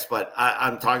quarterbacks, but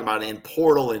I'm talking about in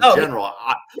portal in general.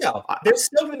 There's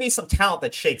still going to be some talent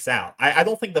that shakes out. I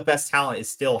don't think the best talent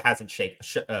hasn't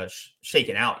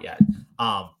shaken out yet.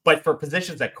 But for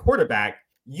positions at quarterback,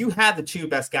 you have the 2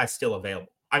 best guys still available.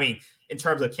 I mean, in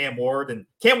terms of Cam Ward, and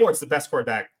Cam Ward's the best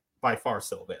quarterback by far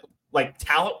still available. Like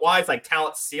talent-wise, like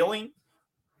talent ceiling,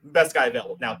 best guy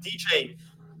available. Now, DJ,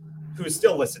 who's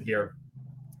still listed here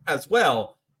as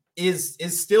well, is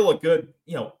still a good,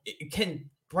 it can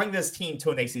bring this team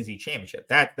to an ACC championship.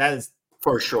 That is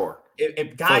for sure.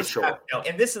 If guys have,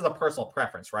 and this is a personal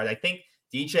preference, right? I think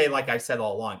DJ, like I said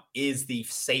all along, is the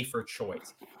safer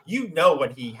choice. You know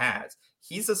what he has.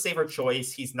 He's a safer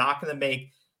choice. He's not going to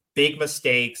make big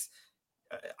mistakes.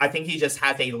 I think he just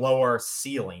has a lower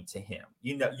ceiling to him.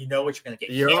 You know what you're going to get.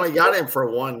 You only got him for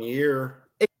 1 year.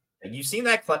 You've seen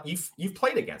that. You've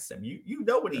played against him. You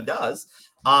know what he does.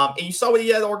 And you saw what he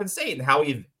did at Oregon State and how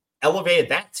he elevated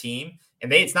that team.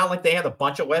 And it's not like they had a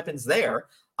bunch of weapons there.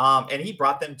 And he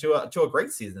brought them to a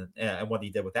great season and what he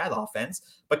did with that offense.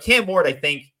 But Cam Ward, I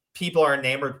think people are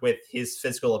enamored with his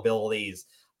physical abilities.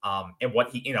 And what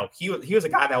he was a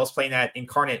guy that was playing at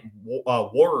Incarnate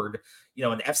Ward,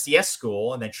 an FCS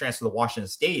school, and then transferred to Washington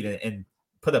State and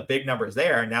put up big numbers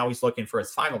there. And now he's looking for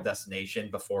his final destination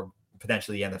before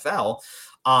potentially the NFL.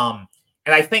 And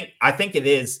I think it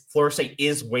is Florida State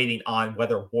is waiting on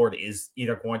whether Ward is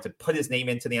either going to put his name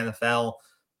into the NFL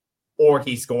or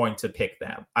he's going to pick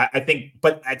them. I think,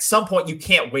 but at some point you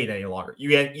can't wait any longer.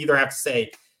 You either have to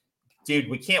say, dude,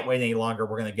 we can't wait any longer.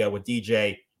 We're going to go with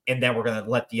DJ, and then we're going to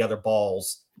let the other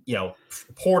balls,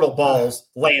 portal balls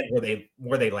land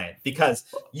where they land, because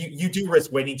you do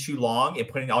risk waiting too long and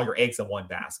putting all your eggs in one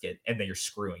basket, and then you're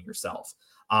screwing yourself.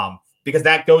 Because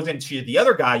that goes into the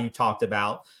other guy you talked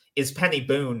about is Penny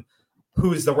Boone,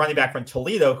 who's the running back from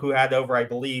Toledo, who had over, I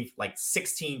believe, like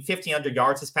 1,500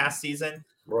 yards this past season,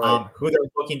 right. Who they're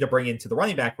looking to bring into the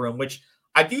running back room, which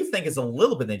I do think is a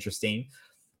little bit interesting.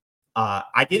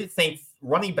 I didn't think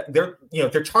running back, they're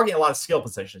targeting a lot of skill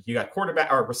positions. You got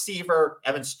quarterback or receiver,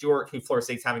 Evan Stewart, who Florida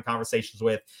State's having conversations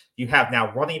with. You have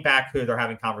now running back, who they're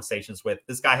having conversations with.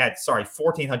 This guy had,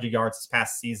 1,400 yards this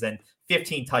past season,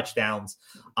 15 touchdowns.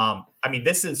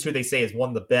 This is who they say is one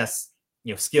of the best,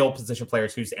 skill position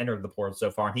players who's entered the portal so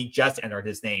far. And he just entered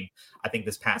his name, I think,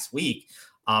 this past week.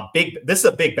 This is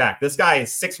a big back. This guy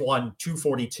is 6'1",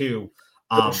 242.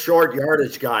 Short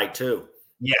yardage guy too.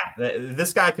 Yeah,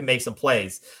 this guy can make some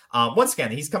plays. Once again,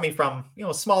 he's coming from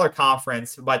a smaller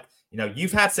conference, but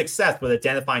you've had success with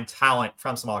identifying talent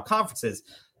from smaller conferences.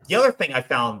 The other thing I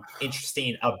found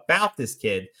interesting about this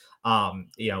kid, as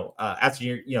a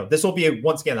junior, this will be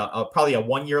once again probably a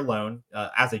 1-year loan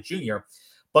as a junior.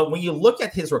 But when you look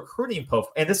at his recruiting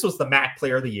profile, and this was the MAC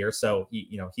Player of the Year, so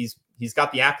he's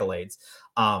got the accolades.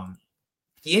 The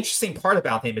interesting part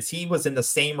about him is he was in the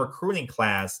same recruiting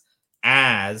class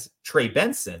as Trey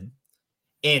Benson,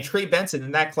 and Trey Benson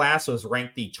in that class was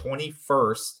ranked the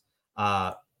 21st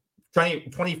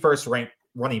ranked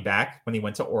running back when he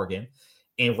went to Oregon.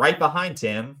 And right behind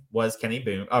him was Penny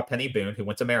Boone, who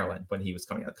went to Maryland when he was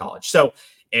coming out of college. So,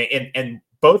 and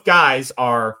both guys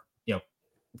are,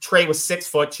 Trey was 6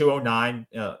 foot 209.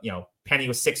 Penny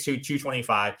was 6'2",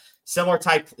 225. Similar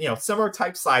type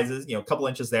sizes. A couple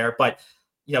inches there. But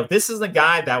this is the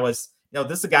guy that was,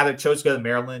 this is the guy that chose to go to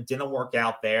Maryland. Didn't work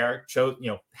out there. Chose,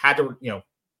 had to,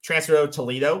 transfer to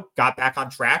Toledo. Got back on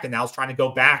track, and now is trying to go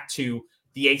back to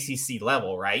the ACC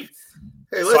level, right?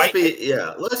 Hey,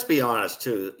 let's be honest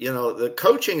too. The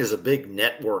coaching is a big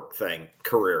network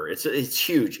career. It's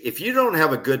huge. If you don't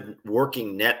have a good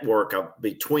working network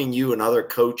between you and other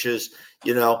coaches,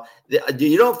 you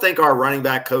don't think our running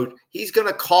back coach, he's going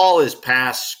to call his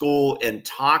past school and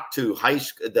talk to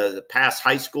the past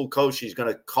high school coach. He's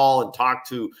going to call and talk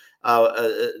to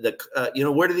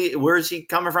where is he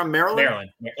coming from? Maryland.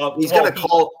 He's going to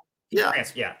call.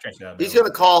 He's going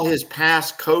to call his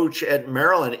past coach at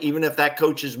Maryland, even if that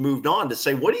coach has moved on, to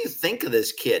say, what do you think of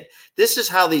this kid? This is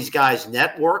how these guys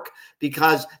network,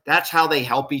 because that's how they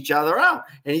help each other out.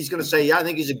 And he's going to say, yeah, I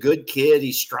think he's a good kid.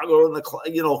 He's struggled in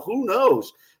the who knows?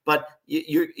 But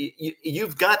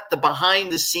you've got the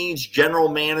behind the scenes general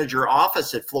manager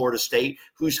office at Florida State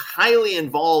who's highly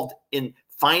involved in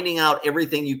finding out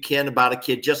everything you can about a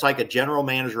kid, just like a general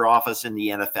manager office in the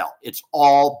NFL. It's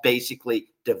all basically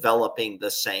developing the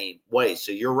same way.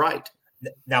 So you're right.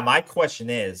 Now, my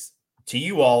question is to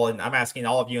you all, and I'm asking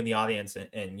all of you in the audience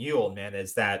and you, old man,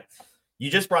 is that you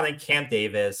just brought in Cam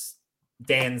Davis,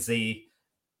 Danzy,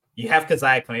 you have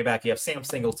Keziah coming back, you have Sam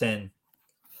Singleton.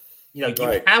 You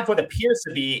have what appears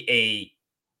to be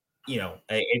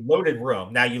a loaded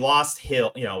room. Now you lost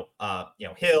Hill,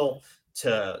 Hill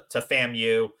to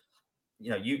FAMU.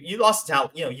 You lost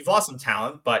talent. You've lost some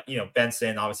talent, but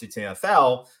Benson obviously to the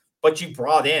NFL. But you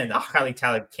brought in a highly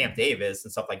talented Cam Davis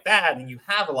and stuff like that, and you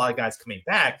have a lot of guys coming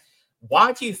back.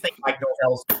 Why do you think Mike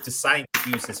Norvell's deciding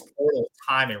to use his portal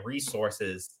time and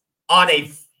resources on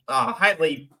a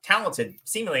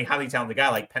seemingly highly talented guy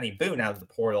like Penny Boone out of the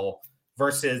portal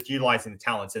versus utilizing the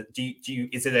talents? Is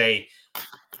it a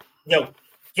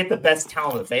get the best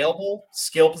talent available,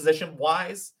 skill position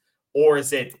wise, or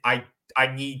is it I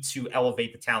need to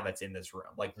elevate the talent that's in this room?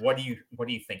 Like, what do you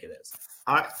think it is?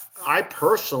 I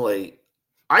personally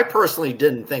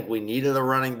didn't think we needed a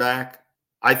running back.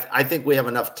 I think we have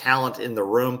enough talent in the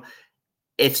room.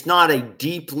 It's not a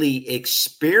deeply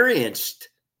experienced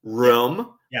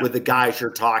room with the guys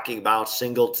you're talking about,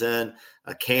 Singleton,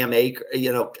 Cam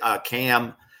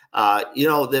Cam.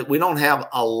 That we don't have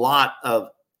a lot of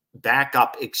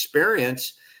backup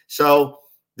experience. So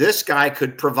this guy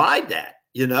could provide that.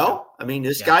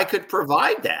 This guy could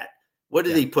provide that. What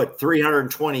did he put?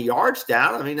 320 yards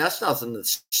down? I mean, that's nothing to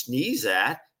sneeze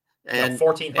at. And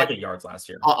 1,400 yards last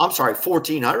year. I'm sorry,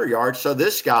 1,400 yards. So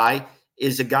this guy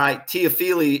is a guy.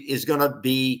 Teofili is going to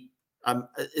be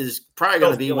probably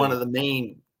going to be one of the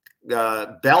main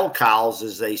bell cows,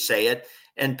 as they say it.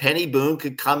 And Penny Boone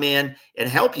could come in and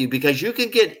help you, because you can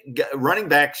get running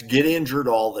backs get injured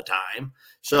all the time.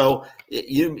 So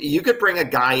you could bring a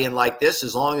guy in like this,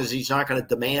 as long as he's not going to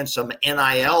demand some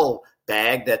NIL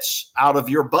bag that's out of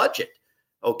your budget.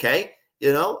 Okay.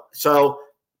 So,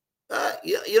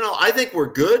 I think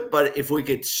we're good, but if we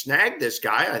could snag this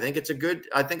guy, I think it's a good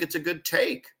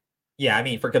take. Yeah. I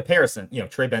mean, for comparison,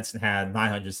 Trey Benson had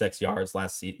 906 yards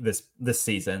this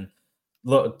season.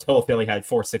 Total Philly had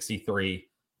 463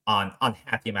 on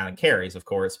half the amount of carries, of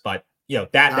course, but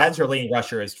that's your leading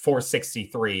rusher is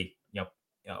 463.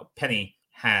 Penny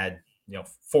had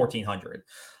 1,400.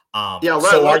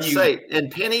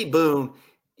 And Penny Boone,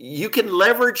 you can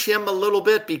leverage him a little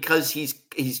bit because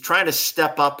he's trying to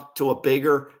step up to a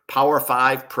bigger Power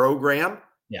 5 program.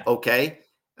 Yeah. Okay.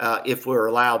 If we're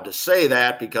allowed to say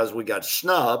that, because we got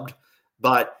snubbed,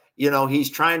 but he's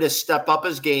trying to step up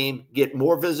his game, get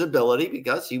more visibility,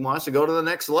 because he wants to go to the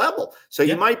next level. So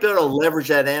you might be able to leverage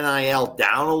that NIL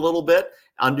down a little bit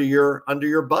under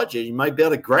your budget. You might be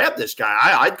able to grab this guy.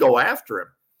 I'd go after him.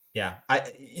 Yeah.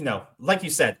 Like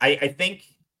you said, I think,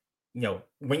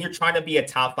 when you're trying to be a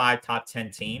top 5, top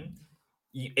 10 team,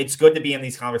 it's good to be in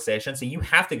these conversations. And you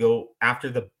have to go after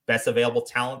the best available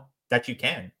talent that you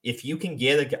can. If you can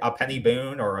get a Penny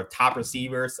Boone or a top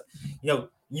receiver,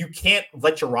 you can't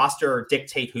let your roster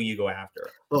dictate who you go after.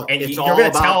 Look, And it's you're all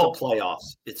going to about the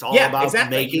playoffs. It's all about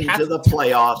exactly. making to the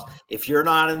playoffs. If you're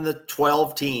not in the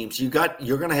 12 teams, you're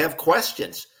going to have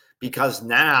questions, because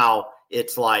now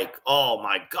it's like, oh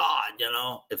my God,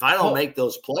 if I don't make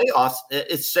those playoffs,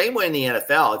 it's the same way in the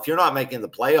NFL. If you're not making the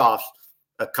playoffs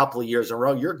a couple of years in a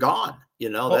row, you're gone.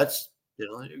 You're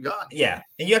gone. Yeah.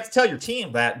 And you have to tell your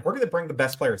team that we're going to bring the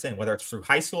best players in, whether it's through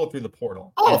high school or through the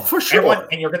portal. Oh, for sure.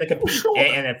 And you're going to compete. Sure.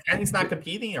 And if Penny's not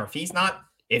competing, or if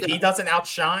he doesn't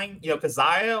outshine,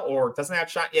 Keziah, or doesn't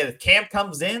outshine, if Cam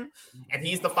comes in and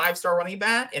he's the 5-star running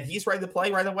back and he's ready to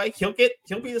play right away, he'll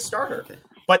be the starter. Okay.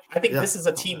 But I think this is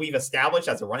a team we've established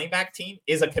as a running back team,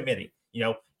 is a committee.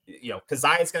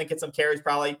 Keziah is going to get some carries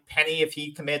probably. Penny, if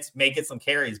he commits, may get some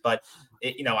carries. But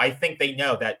I think they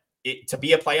know that to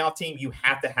be a playoff team, you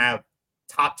have to have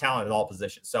top talent at all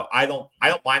positions. So I don't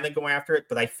mind them going after it,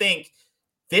 but I think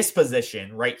this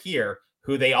position right here,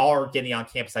 who they are getting on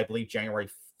campus, I believe January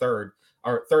 3rd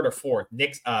or 4th,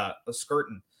 Nick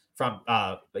Skirton from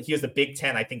he was the Big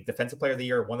Ten, I think, Defensive Player of the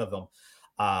Year, one of them,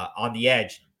 on the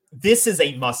edge. This is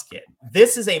a must get.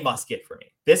 This is a must get for me.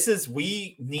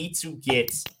 We need to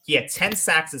get. He had 10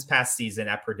 sacks this past season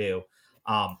at Purdue.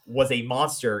 Was a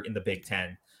monster in the Big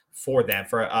Ten for them,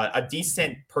 for a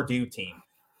decent Purdue team.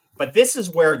 But this is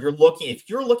where you're looking. If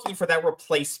you're looking for that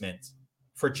replacement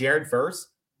for Jared Verse,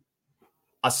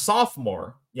 a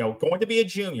sophomore, going to be a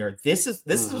junior, this is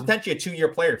potentially a 2-year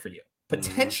player for you.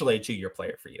 Potentially a 2-year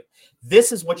player for you.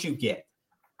 This is what you get.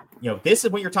 This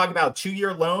is when you're talking about a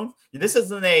 2-year loan. This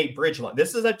isn't a bridge loan.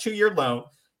 This is a 2-year loan,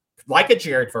 like a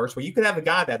Jared Verse, where you could have a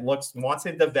guy that wants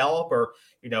to develop, or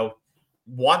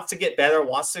wants to get better,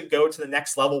 wants to go to the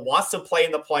next level, wants to play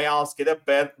in the playoffs, get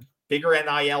a bigger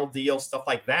NIL deal, stuff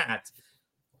like that.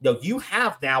 You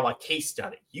have now a case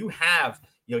study. You have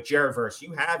Jared Verse,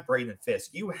 you have Braden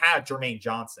Fisk, you have Jermaine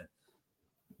Johnson.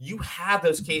 You have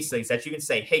those case studies that you can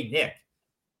say, hey, Nick,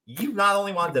 you not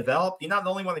only want to develop, you not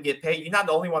only want to get paid, you not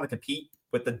only want to compete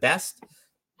with the best,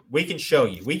 we can show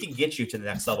you. We can get you to the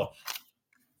next level.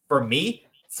 For me,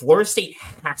 Florida State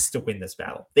has to win this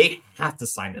battle. They have to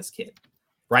sign this kid,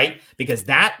 right? Because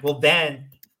that will then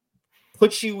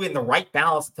put you in the right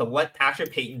balance to let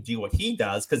Patrick Payton do what he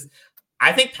does. Because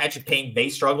I think Patrick Payton may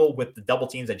struggle with the double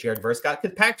teams that Jared Verse got,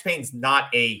 because Patrick Payton's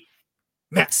not a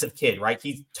massive kid, right?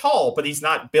 He's tall, but he's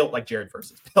not built like Jared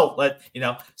Verse is built.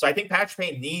 So I think Patrick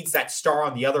Payton needs that star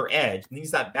on the other edge,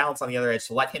 needs that balance on the other edge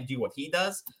to let him do what he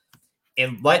does,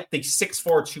 and let the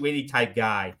 6'4", 280 type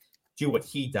guy do what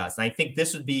he does. And I think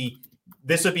this would be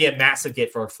a massive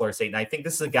get for Florida State. And I think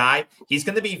this is a guy, he's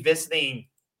going to be visiting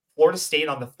Florida State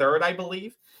on the 3rd, I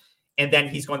believe, and then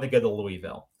he's going to go to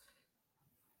Louisville.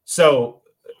 So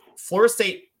Florida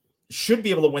State should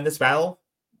be able to win this battle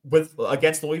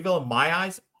against Louisville. In my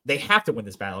eyes, they have to win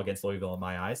this battle against Louisville. In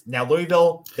my eyes, now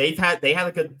Louisville, they had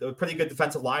a pretty good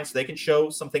defensive line, so they can show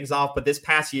some things off. But this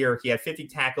past year, he had 50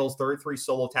 tackles, 33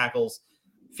 solo tackles,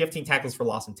 15 tackles for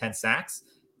loss, and 10 sacks,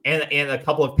 and a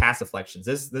couple of pass deflections.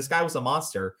 This guy was a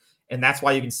monster, and that's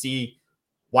why you can see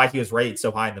why he was rated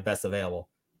so high in the best available.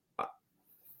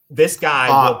 This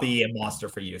guy will be a monster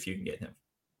for you if you can get him.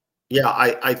 Yeah,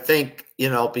 I think,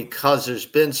 because there's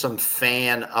been some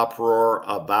fan uproar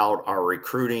about our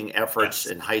recruiting efforts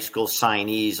in high school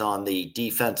signees on the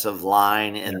defensive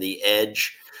line and the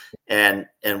edge, and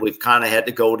we've kind of had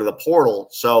to go to the portal.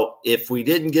 So if we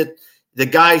didn't get the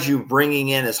guys you're bringing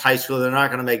in as high school, they're not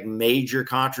going to make major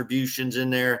contributions in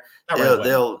there.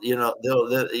 They'll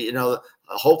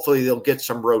hopefully they'll get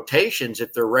some rotations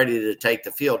if they're ready to take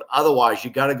the field. Otherwise, you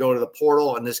got to go to the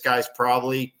portal, and this guy's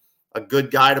probably a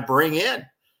good guy to bring in.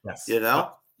 Yes.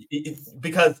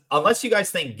 Because unless you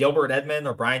guys think Gilbert Edmond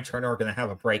or Brian Turner are going to have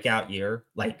a breakout year,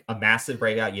 like a massive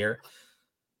breakout year,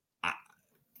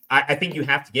 I think you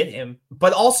have to get him.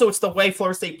 But also it's the way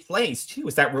Florida State plays too,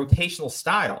 is that rotational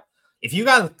style. If you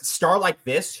got a star like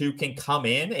this who can come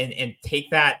in and take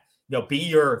that, be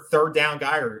your 3rd down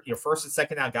guy or your 1st and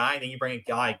 2nd down guy, and then you bring a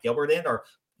guy like Gilbert in, or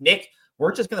Nick,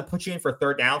 we're just going to put you in for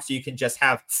 3rd down so you can just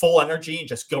have full energy and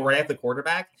just go right at the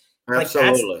quarterback.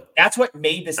 Absolutely. That's what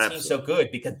made this team so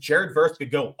good, because Jared Verse could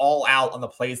go all out on the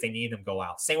plays they need him to go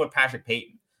out. Same with Patrick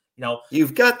Payton.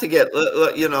 You've got to get,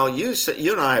 you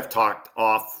and I have talked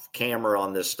off camera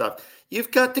on this stuff.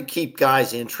 You've got to keep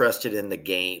guys interested in the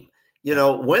game.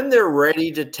 When they're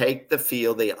ready to take the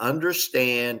field, they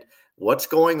understand what's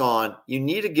going on. You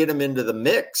need to get them into the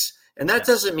mix. And that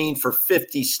doesn't mean for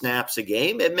 50 snaps a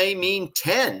game. It may mean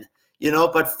 10.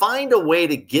 but find a way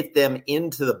to get them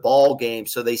into the ball game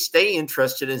so they stay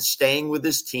interested in staying with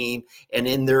this team and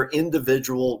in their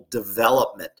individual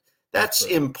development. That's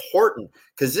important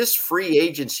because this free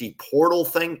agency portal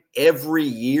thing every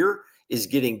year is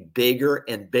getting bigger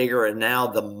and bigger. And now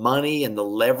the money and the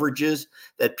leverages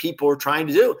that people are trying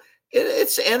to do,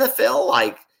 it's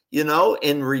NFL-like,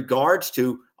 in regards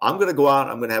to, I'm going to go out,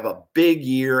 I'm going to have a big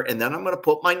year, and then I'm going to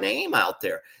put my name out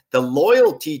there. The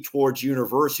loyalty towards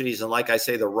universities, and like I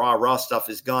say, the rah-rah stuff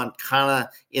has gone kind of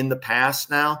in the past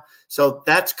now. So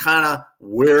that's kind of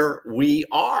where we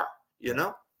are,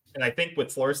 And I think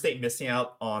with Florida State missing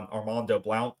out on Armando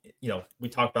Blount, we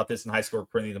talked about this in high school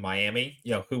recruiting to Miami,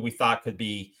 who we thought could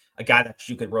be a guy that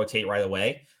you could rotate right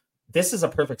away. This is a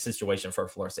perfect situation for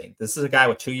Florida State. This is a guy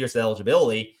with 2 years of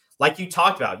eligibility. Like you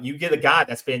talked about, you get a guy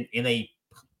that's been in a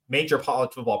major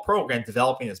college football program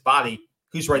developing his body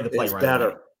who's ready to play right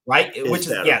away. Right? Which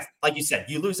is, yes, like you said,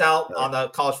 you lose out on the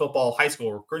college football high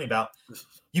school recruiting bout.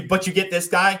 But you get this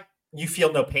guy, you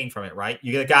feel no pain from it, right?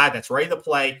 You get a guy that's ready to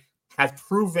play, has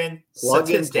proven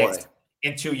statistics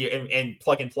in 2 years and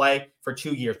plug and play for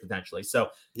 2 years potentially.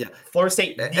 So Florida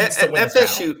State needs to win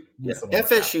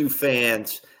FSU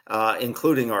fans,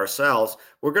 including ourselves,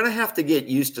 we're going to have to get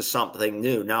used to something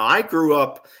new. Now, I grew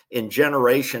up in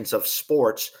generations of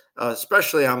sports,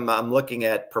 especially I'm looking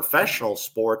at professional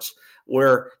sports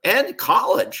and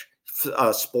college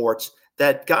sports,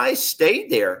 that guys stayed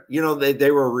there.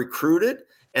 They were recruited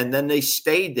and then they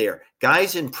stayed there.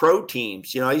 Guys in pro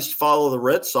teams, I used to follow the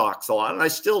Red Sox a lot, and I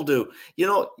still do.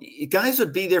 Guys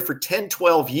would be there for 10,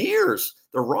 12 years.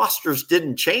 The rosters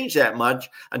didn't change that much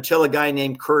until a guy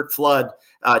named Curt Flood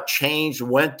changed,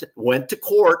 went to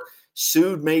court,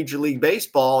 sued Major League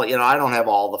Baseball. I don't have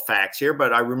all the facts here,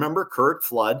 but I remember Curt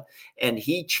Flood, and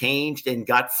he changed and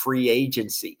got free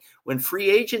agency. When free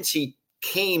agency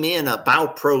came in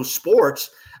about pro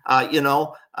sports,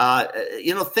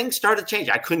 things started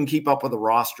changing. I couldn't keep up with the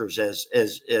rosters as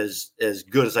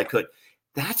good as I could.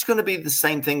 That's going to be the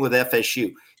same thing with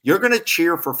FSU. You're going to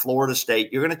cheer for Florida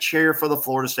State. You're going to cheer for the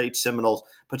Florida State Seminoles,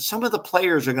 but some of the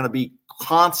players are going to be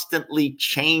constantly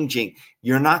changing.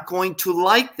 You're not going to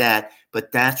like that,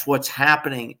 but that's what's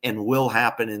happening and will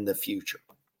happen in the future,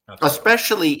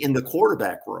 especially in the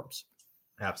quarterback rooms.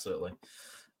 Absolutely.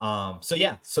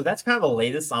 So that's kind of the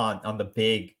latest on the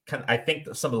big I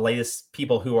think some of the latest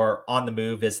people who are on the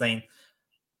move is saying,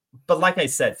 but like I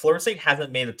said, Florida State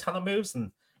hasn't made a ton of moves,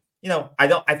 and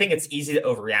I think it's easy to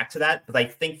overreact to that, but I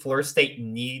think Florida State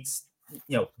needs,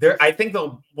 I think there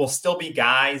will still be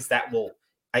guys that will,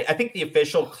 I think the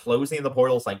official closing of the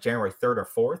portal is like January 3rd or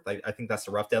 4th. I think that's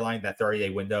the rough deadline. That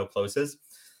 30-day window closes,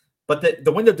 but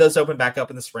the window does open back up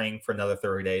in the spring for another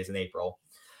 30 days in April.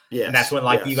 Yes, and that's when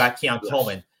you got Keon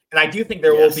Coleman. And I do think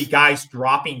there will be guys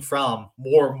dropping from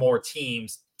more and more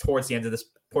teams towards the end of this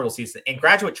portal season. And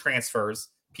graduate transfers,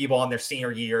 people on their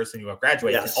senior years and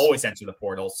graduate can always enter the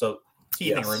portal. So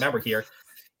key thing to remember here.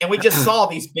 And we just saw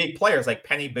these big players like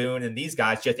Penny Boone and these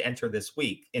guys just enter this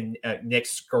week in Nick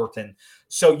Skirton.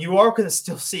 So you are going to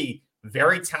still see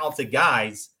very talented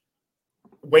guys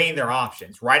weighing their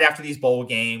options right after these bowl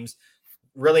games,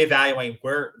 really evaluating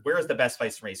where is the best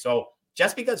place for me. So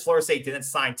just because Florida State didn't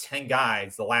sign 10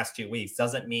 guys the last 2 weeks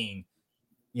doesn't mean,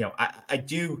 I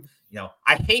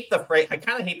hate the phrase. I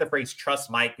kind of hate the phrase trust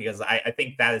Mike because I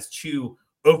think that is too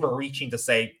overreaching to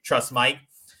say trust Mike.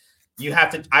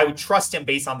 I would trust him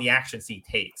based on the actions he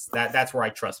takes. That's where I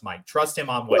trust Mike. Trust him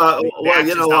on what.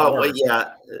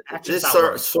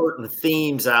 There's certain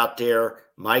themes out there.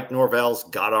 Mike Norvell's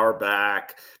got our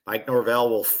back. Mike Norvell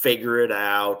will figure it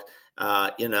out.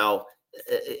 The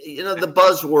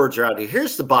buzzwords are out here.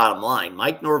 Here's the bottom line.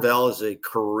 Mike Norvell is a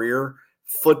career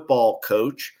football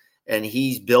coach, and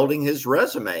he's building his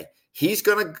resume. He's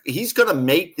gonna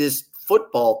make this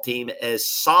football team as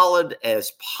solid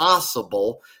as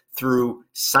possible through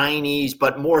signees,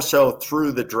 but more so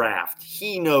through the draft.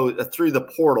 He knows through the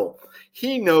portal.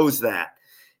 He knows that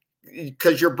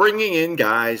because you're bringing in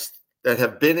guys that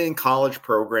have been in college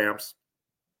programs.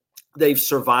 They've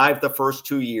survived the first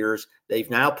 2 years. They've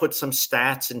now put some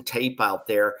stats and tape out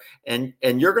there, and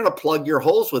you're going to plug your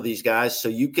holes with these guys so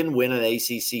you can win an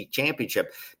ACC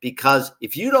championship. Because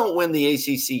if you don't win the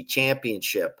ACC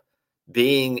championship,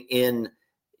 being in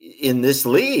this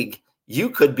league, you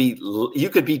could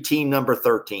be team number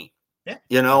 13. Yeah.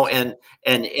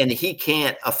 And he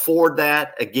can't afford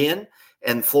that again,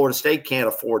 and Florida State can't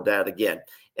afford that again.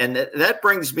 And that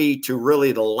brings me to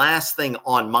really the last thing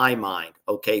on my mind,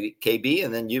 okay, KB,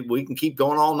 and then we can keep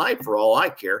going all night for all I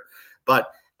care. But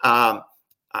I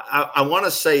want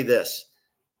to say this.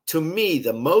 To me,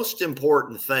 the most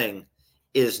important thing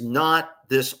is not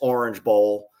this Orange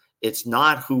Bowl. It's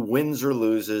not who wins or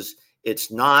loses.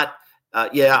 It's not,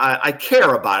 I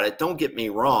care about it. Don't get me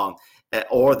wrong.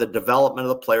 Or the development of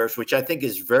the players, which I think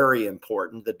is very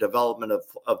important, the development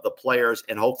of the players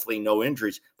and hopefully no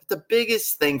injuries. But the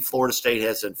biggest thing Florida State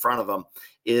has in front of them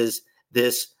is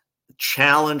this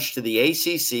challenge to the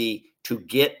ACC to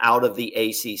get out of the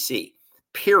ACC,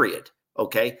 period.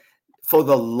 Okay. For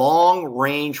the long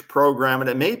range program, and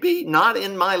it may be not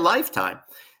in my lifetime,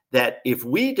 that if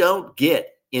we don't get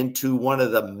into one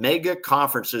of the mega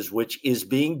conferences, which is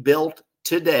being built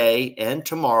today and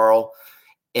tomorrow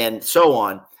and so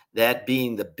on, that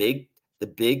being the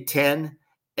Big Ten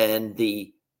and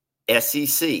the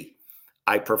SEC.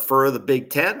 I prefer the Big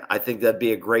Ten. I think that'd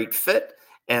be a great fit.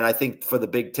 And I think for the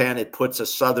Big Ten, it puts a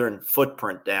Southern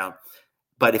footprint down.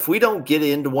 But if we don't get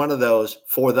into one of those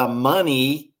for the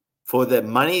money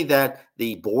that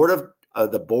the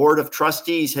board of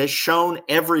trustees has shown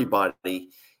everybody,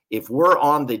 if we're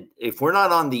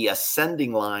not on the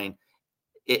ascending line,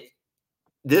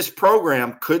 this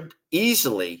program could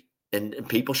easily, and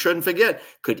people shouldn't forget,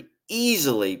 could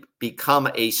easily become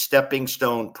a stepping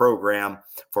stone program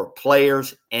for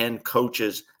players and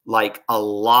coaches like a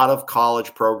lot of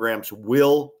college programs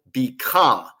will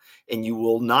become. And you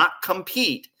will not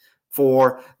compete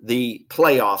for the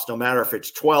playoffs, no matter if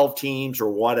it's 12 teams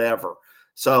or whatever.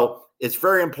 So it's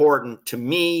very important to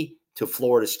me, to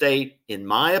Florida State, in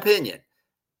my opinion,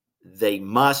 they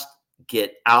must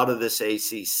get out of this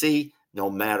ACC no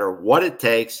matter what it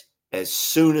takes as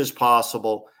soon as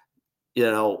possible,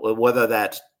 whether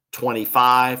that's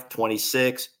 25,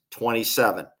 26,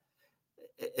 27.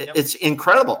 Yep. It's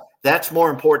incredible. That's more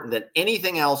important than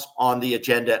anything else on the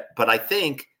agenda. But I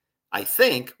think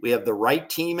we have the right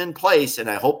team in place, and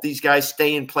I hope these guys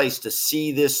stay in place to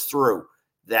see this through.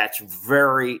 That's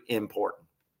very important.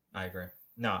 I agree.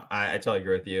 No, I totally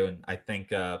agree with you. And I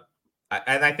think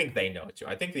I think they know it too.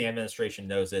 I think the administration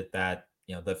knows it, that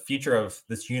the future of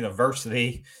this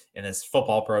university and this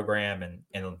football program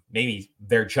and maybe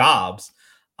their jobs,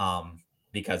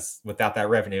 because without that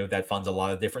revenue that funds a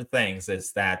lot of different things,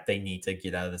 is that they need to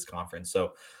get out of this conference.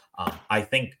 So I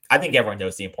think everyone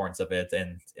knows the importance of it,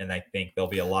 and I think there'll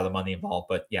be a lot of money involved.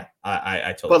 But yeah,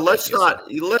 I totally. But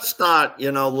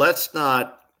let's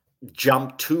not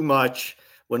jump too much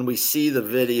when we see the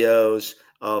videos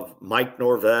of Mike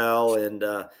Norvell and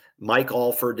Mike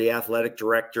Alford, the athletic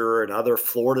director, and other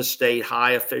Florida State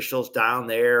high officials down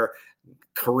there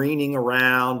careening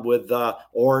around with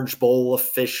Orange Bowl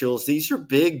officials. These are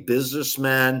big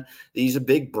businessmen. These are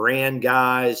big brand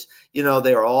guys.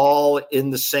 They're all in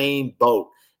the same boat.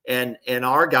 And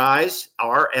our guys,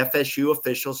 our FSU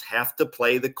officials, have to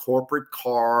play the corporate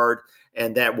card,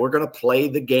 and that we're going to play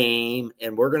the game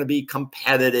and we're going to be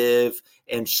competitive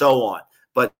and so on.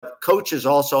 But coaches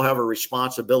also have a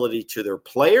responsibility to their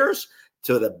players,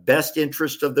 to the best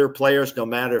interest of their players, no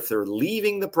matter if they're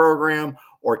leaving the program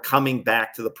or coming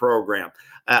back to the program.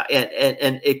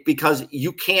 Because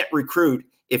you can't recruit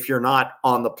if you're not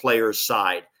on the player's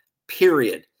side,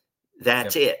 period.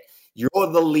 That's it. You're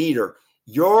the leader.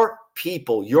 Your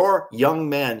people, your young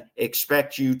men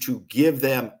expect you to give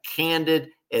them candid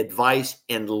advice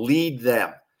and lead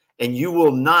them. And you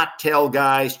will not tell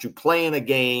guys to play in a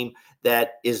game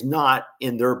that is not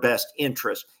in their best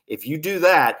interest. If you do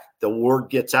that, the word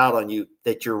gets out on you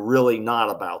that you're really not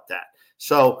about that.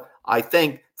 So I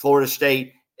think Florida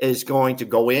State is going to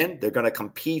go in. They're going to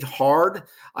compete hard.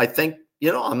 I think,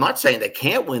 I'm not saying they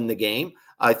can't win the game.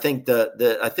 I think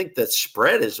the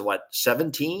spread is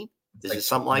 17? Is it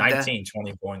something like 19, that?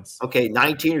 20 points. Okay,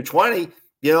 19 or 20.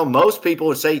 Most people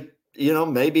would say,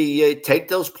 maybe take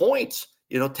those points.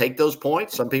 Take those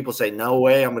points. Some people say, no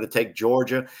way, I'm going to take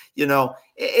Georgia.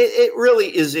 It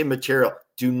really is immaterial.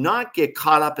 Do not get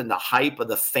caught up in the hype of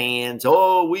the fans.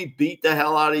 Oh, we beat the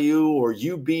hell out of you, or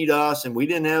you beat us and we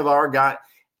didn't have our guy.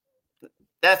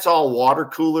 That's all water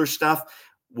cooler stuff.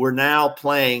 We're now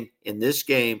playing in this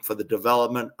game for the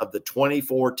development of the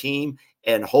 24 team,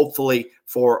 and hopefully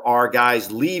for our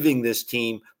guys leaving this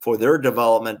team for their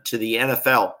development to the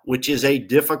NFL, which is a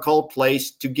difficult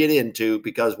place to get into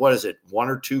because 1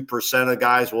 or 2% of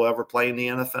guys will ever play in the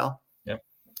NFL? Yep.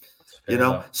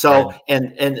 So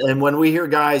and when we hear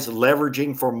guys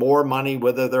leveraging for more money,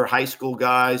 whether they're high school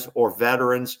guys or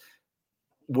veterans,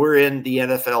 we're in the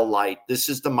NFL light. This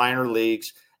is the minor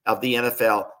leagues of the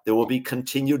NFL. There will be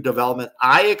continued development.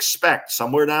 I expect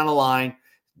somewhere down the line,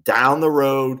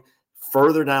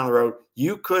 further down the road,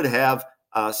 you could have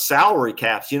salary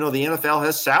caps. The NFL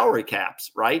has salary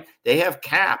caps, right? They have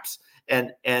caps,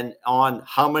 and on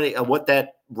how many, what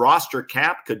that roster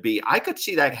cap could be. I could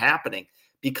see that happening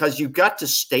because you've got to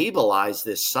stabilize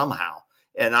this somehow.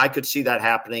 And I could see that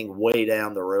happening way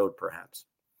down the road, perhaps.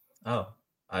 Oh,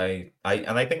 I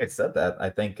think I said that. I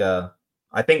think the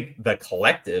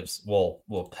collectives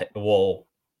will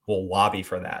lobby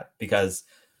for that, because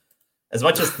as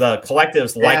much as the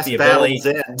collectives like the ability,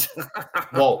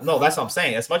 well, no, that's what I'm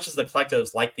saying. As much as the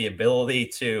collectives like the ability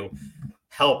to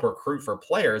help recruit for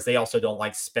players, they also don't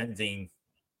like spending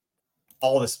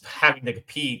all this, having to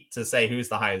compete to say who's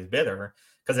the highest bidder,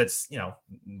 because it's,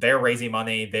 they're raising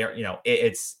money. They're,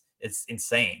 it's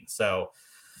insane. So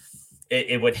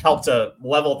it would help to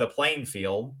level the playing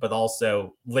field, but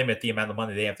also limit the amount of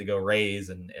money they have to go raise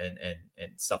and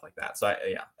stuff like that. So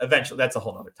eventually that's a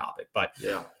whole nother topic, but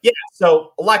yeah.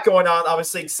 So a lot going on.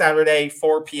 Obviously Saturday,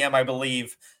 4 p.m. I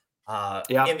believe, in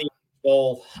the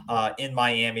bowl in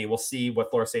Miami. We'll see what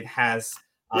Florida State has.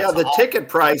 The ticket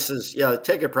prices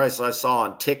I saw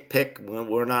on TickPick.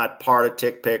 We're not part of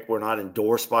TickPick. We're not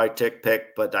endorsed by TickPick,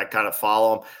 but I kind of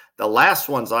follow them. The last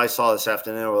ones I saw this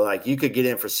afternoon were like, you could get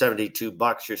in for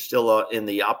 $72. You're still in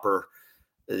the upper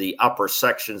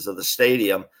sections of the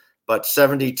stadium, but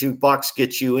 $72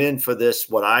 gets you in for this,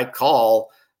 what I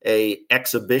call a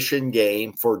exhibition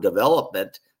game for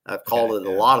development. I've called it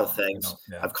a lot of things.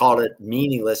 I've called it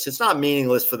meaningless. It's not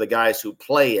meaningless for the guys who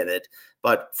play in it,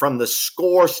 but from the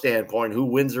score standpoint, who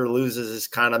wins or loses is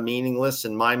kind of meaningless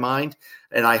in my mind.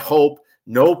 And I hope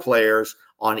no players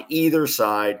on either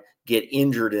side get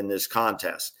injured in this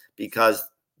contest, because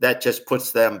that just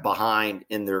puts them behind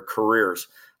in their careers.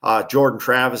 Jordan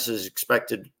Travis is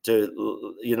expected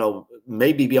to,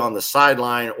 maybe be on the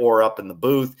sideline or up in the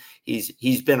booth.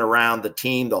 He's been around the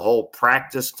team the whole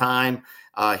practice time.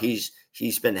 He's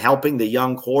been helping the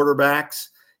young quarterbacks,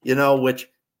 which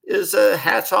is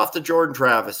hats off to Jordan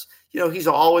Travis. He's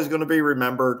always going to be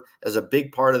remembered as a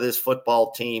big part of this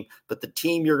football team. But the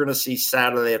team you're going to see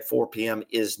Saturday at 4 p.m.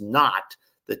 is not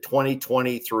the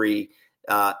 2023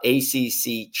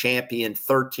 ACC champion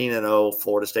 13-0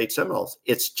 Florida State Seminoles.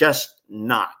 It's just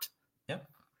not. Yeah,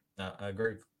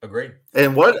 agreed.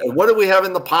 And what do we have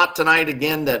in the pot tonight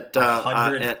again? That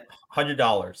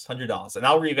 $100, and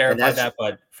I'll re-verify that.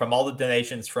 But from all the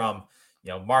donations from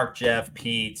Mark, Jeff,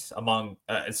 Pete, among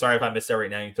sorry if I missed that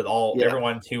right now, to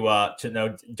everyone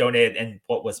to donate, and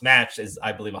what was matched is,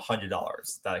 I believe, $100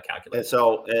 that I calculated.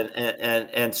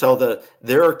 And so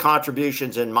their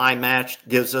contributions in my match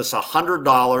gives us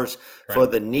 $100 for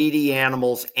the needy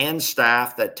animals and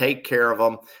staff that take care of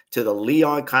them, to the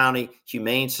Leon County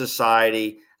Humane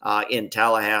Society in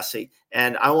Tallahassee.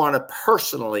 And I want to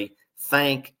personally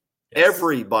thank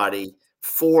everybody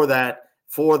for their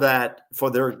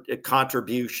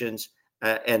contributions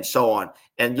and so on.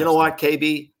 And you know what,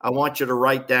 KB, I want you to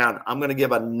write down, I'm going to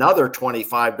give another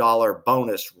 $25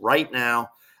 bonus right now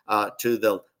to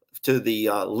the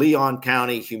Leon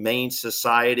County Humane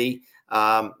Society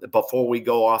before we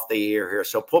go off the air here.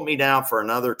 So put me down for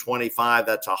another 25.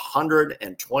 That's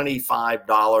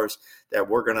 $125 that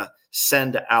we're going to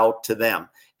send out to them.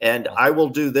 And I will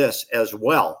do this as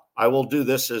well.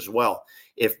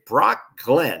 If Brock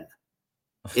Glenn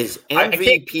is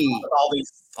MVP,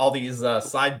 all these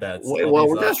side bets.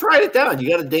 Well, just write it down. You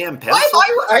got a damn pencil.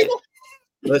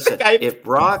 Listen, if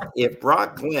Brock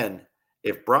Glenn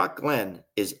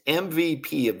is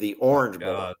MVP of the Orange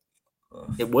Bowl,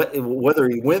 whether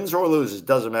he wins or loses,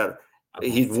 doesn't matter.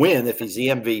 He'd win if he's the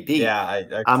MVP. Yeah,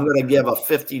 I'm going to give a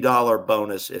 $50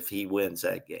 bonus if he wins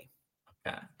that game.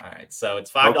 Okay, all right. So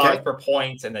it's $5 per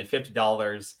point, and then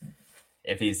 $50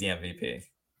 if he's the MVP.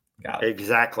 Got it.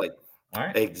 Exactly. All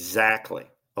right. Exactly.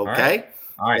 Okay.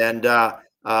 All right. And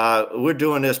we're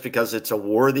doing this because it's a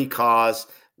worthy cause.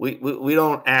 We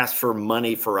don't ask for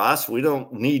money for us. We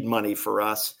don't need money for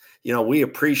us. We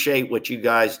appreciate what you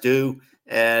guys do,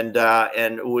 and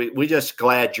we just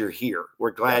glad you're here.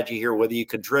 We're glad you're here, whether you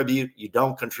contribute, you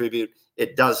don't contribute.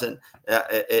 It doesn't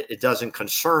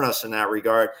concern us in that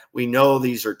regard. We know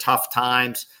these are tough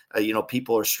times.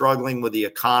 People are struggling with the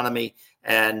economy,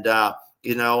 and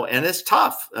and it's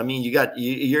tough. I mean,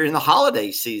 you're in the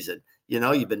holiday season.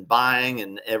 You've been buying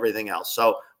and everything else.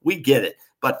 So we get it.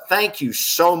 But thank you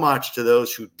so much to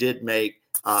those who did make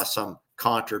some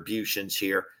contributions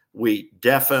here. We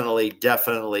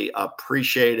definitely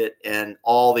appreciate it, and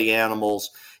all the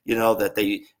animals,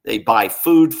 that they buy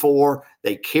food for,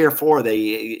 they care for,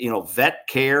 they, vet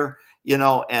care,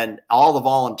 and all the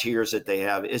volunteers that they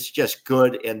have. It's just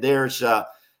good. And there's the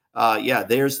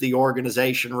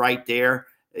organization right there.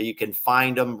 You can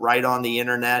find them right on the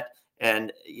internet.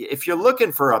 And if you're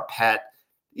looking for a pet,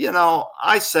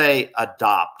 I say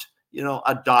adopt.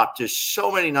 Adopt. There's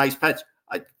so many nice pets.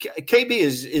 KB,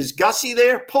 is Gussie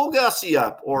there? Pull Gussie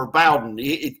up, or Bowden.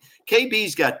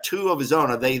 KB's got two of his own.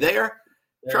 Are they there?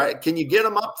 Try. Can you get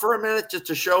them up for a minute just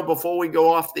to show before we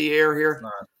go off the air here?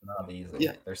 It's not easy.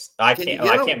 Yeah. I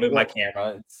can't move my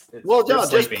camera. Well, no,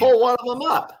 just pull one of them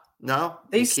up. No,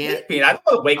 they sleeping. I don't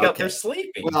want to wake up. They're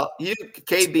sleeping. Well,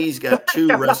 KB's got two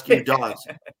rescue dogs.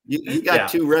 You got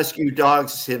two rescue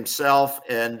dogs himself,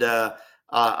 and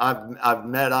I've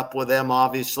met up with them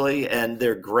obviously, and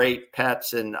they're great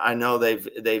pets, and I know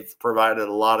they've provided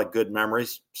a lot of good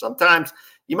memories. Sometimes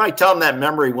you might tell them that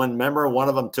memory when one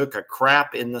of them took a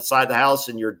crap inside the house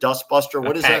and your dustbuster.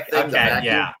 What is that thing? Okay,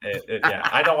 yeah.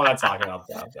 I don't want to talk about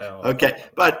that. Okay,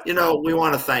 but we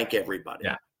want to thank everybody.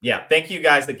 Yeah. Thank you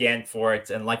guys again for it.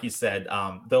 And like you said,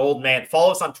 the old man,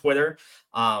 follow us on Twitter.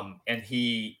 And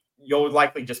you'll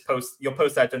likely just post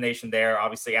that donation there,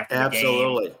 obviously after the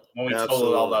game. When we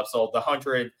total it all up. So the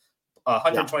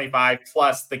 125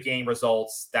 plus the game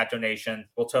results, that donation,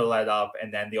 we'll total that up,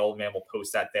 and then the old man will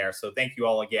post that there. So thank you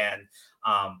all again.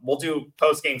 We'll do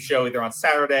post-game show either on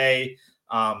Saturday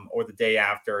or the day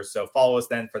after. So follow us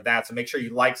then for that. So make sure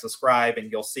you like, subscribe,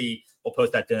 and you'll see we'll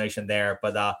post that donation there.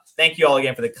 But thank you all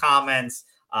again for the comments,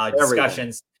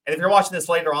 discussions. And if you're watching this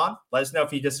later on, let us know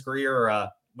if you disagree or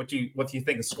what you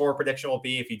think the score prediction will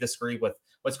be if you disagree with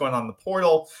what's going on in the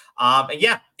portal.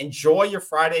 And enjoy your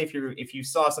Friday. If you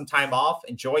saw some time off,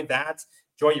 enjoy that.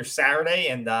 Enjoy your Saturday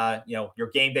and your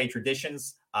game day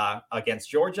traditions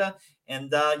against Georgia.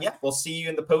 And we'll see you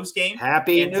in the post game.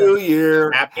 Happy New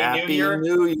Year. Happy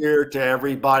New Year to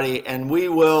everybody. And we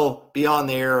will be on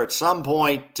the air at some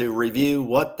point to review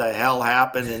what the hell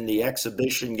happened in the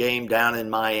exhibition game down in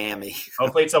Miami.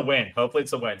 Hopefully it's a win.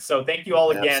 So thank you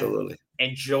all again. Absolutely.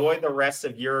 Enjoy the rest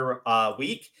of your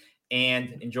week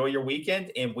and enjoy your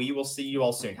weekend. And we will see you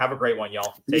all soon. Have a great one,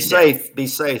 y'all. Be safe.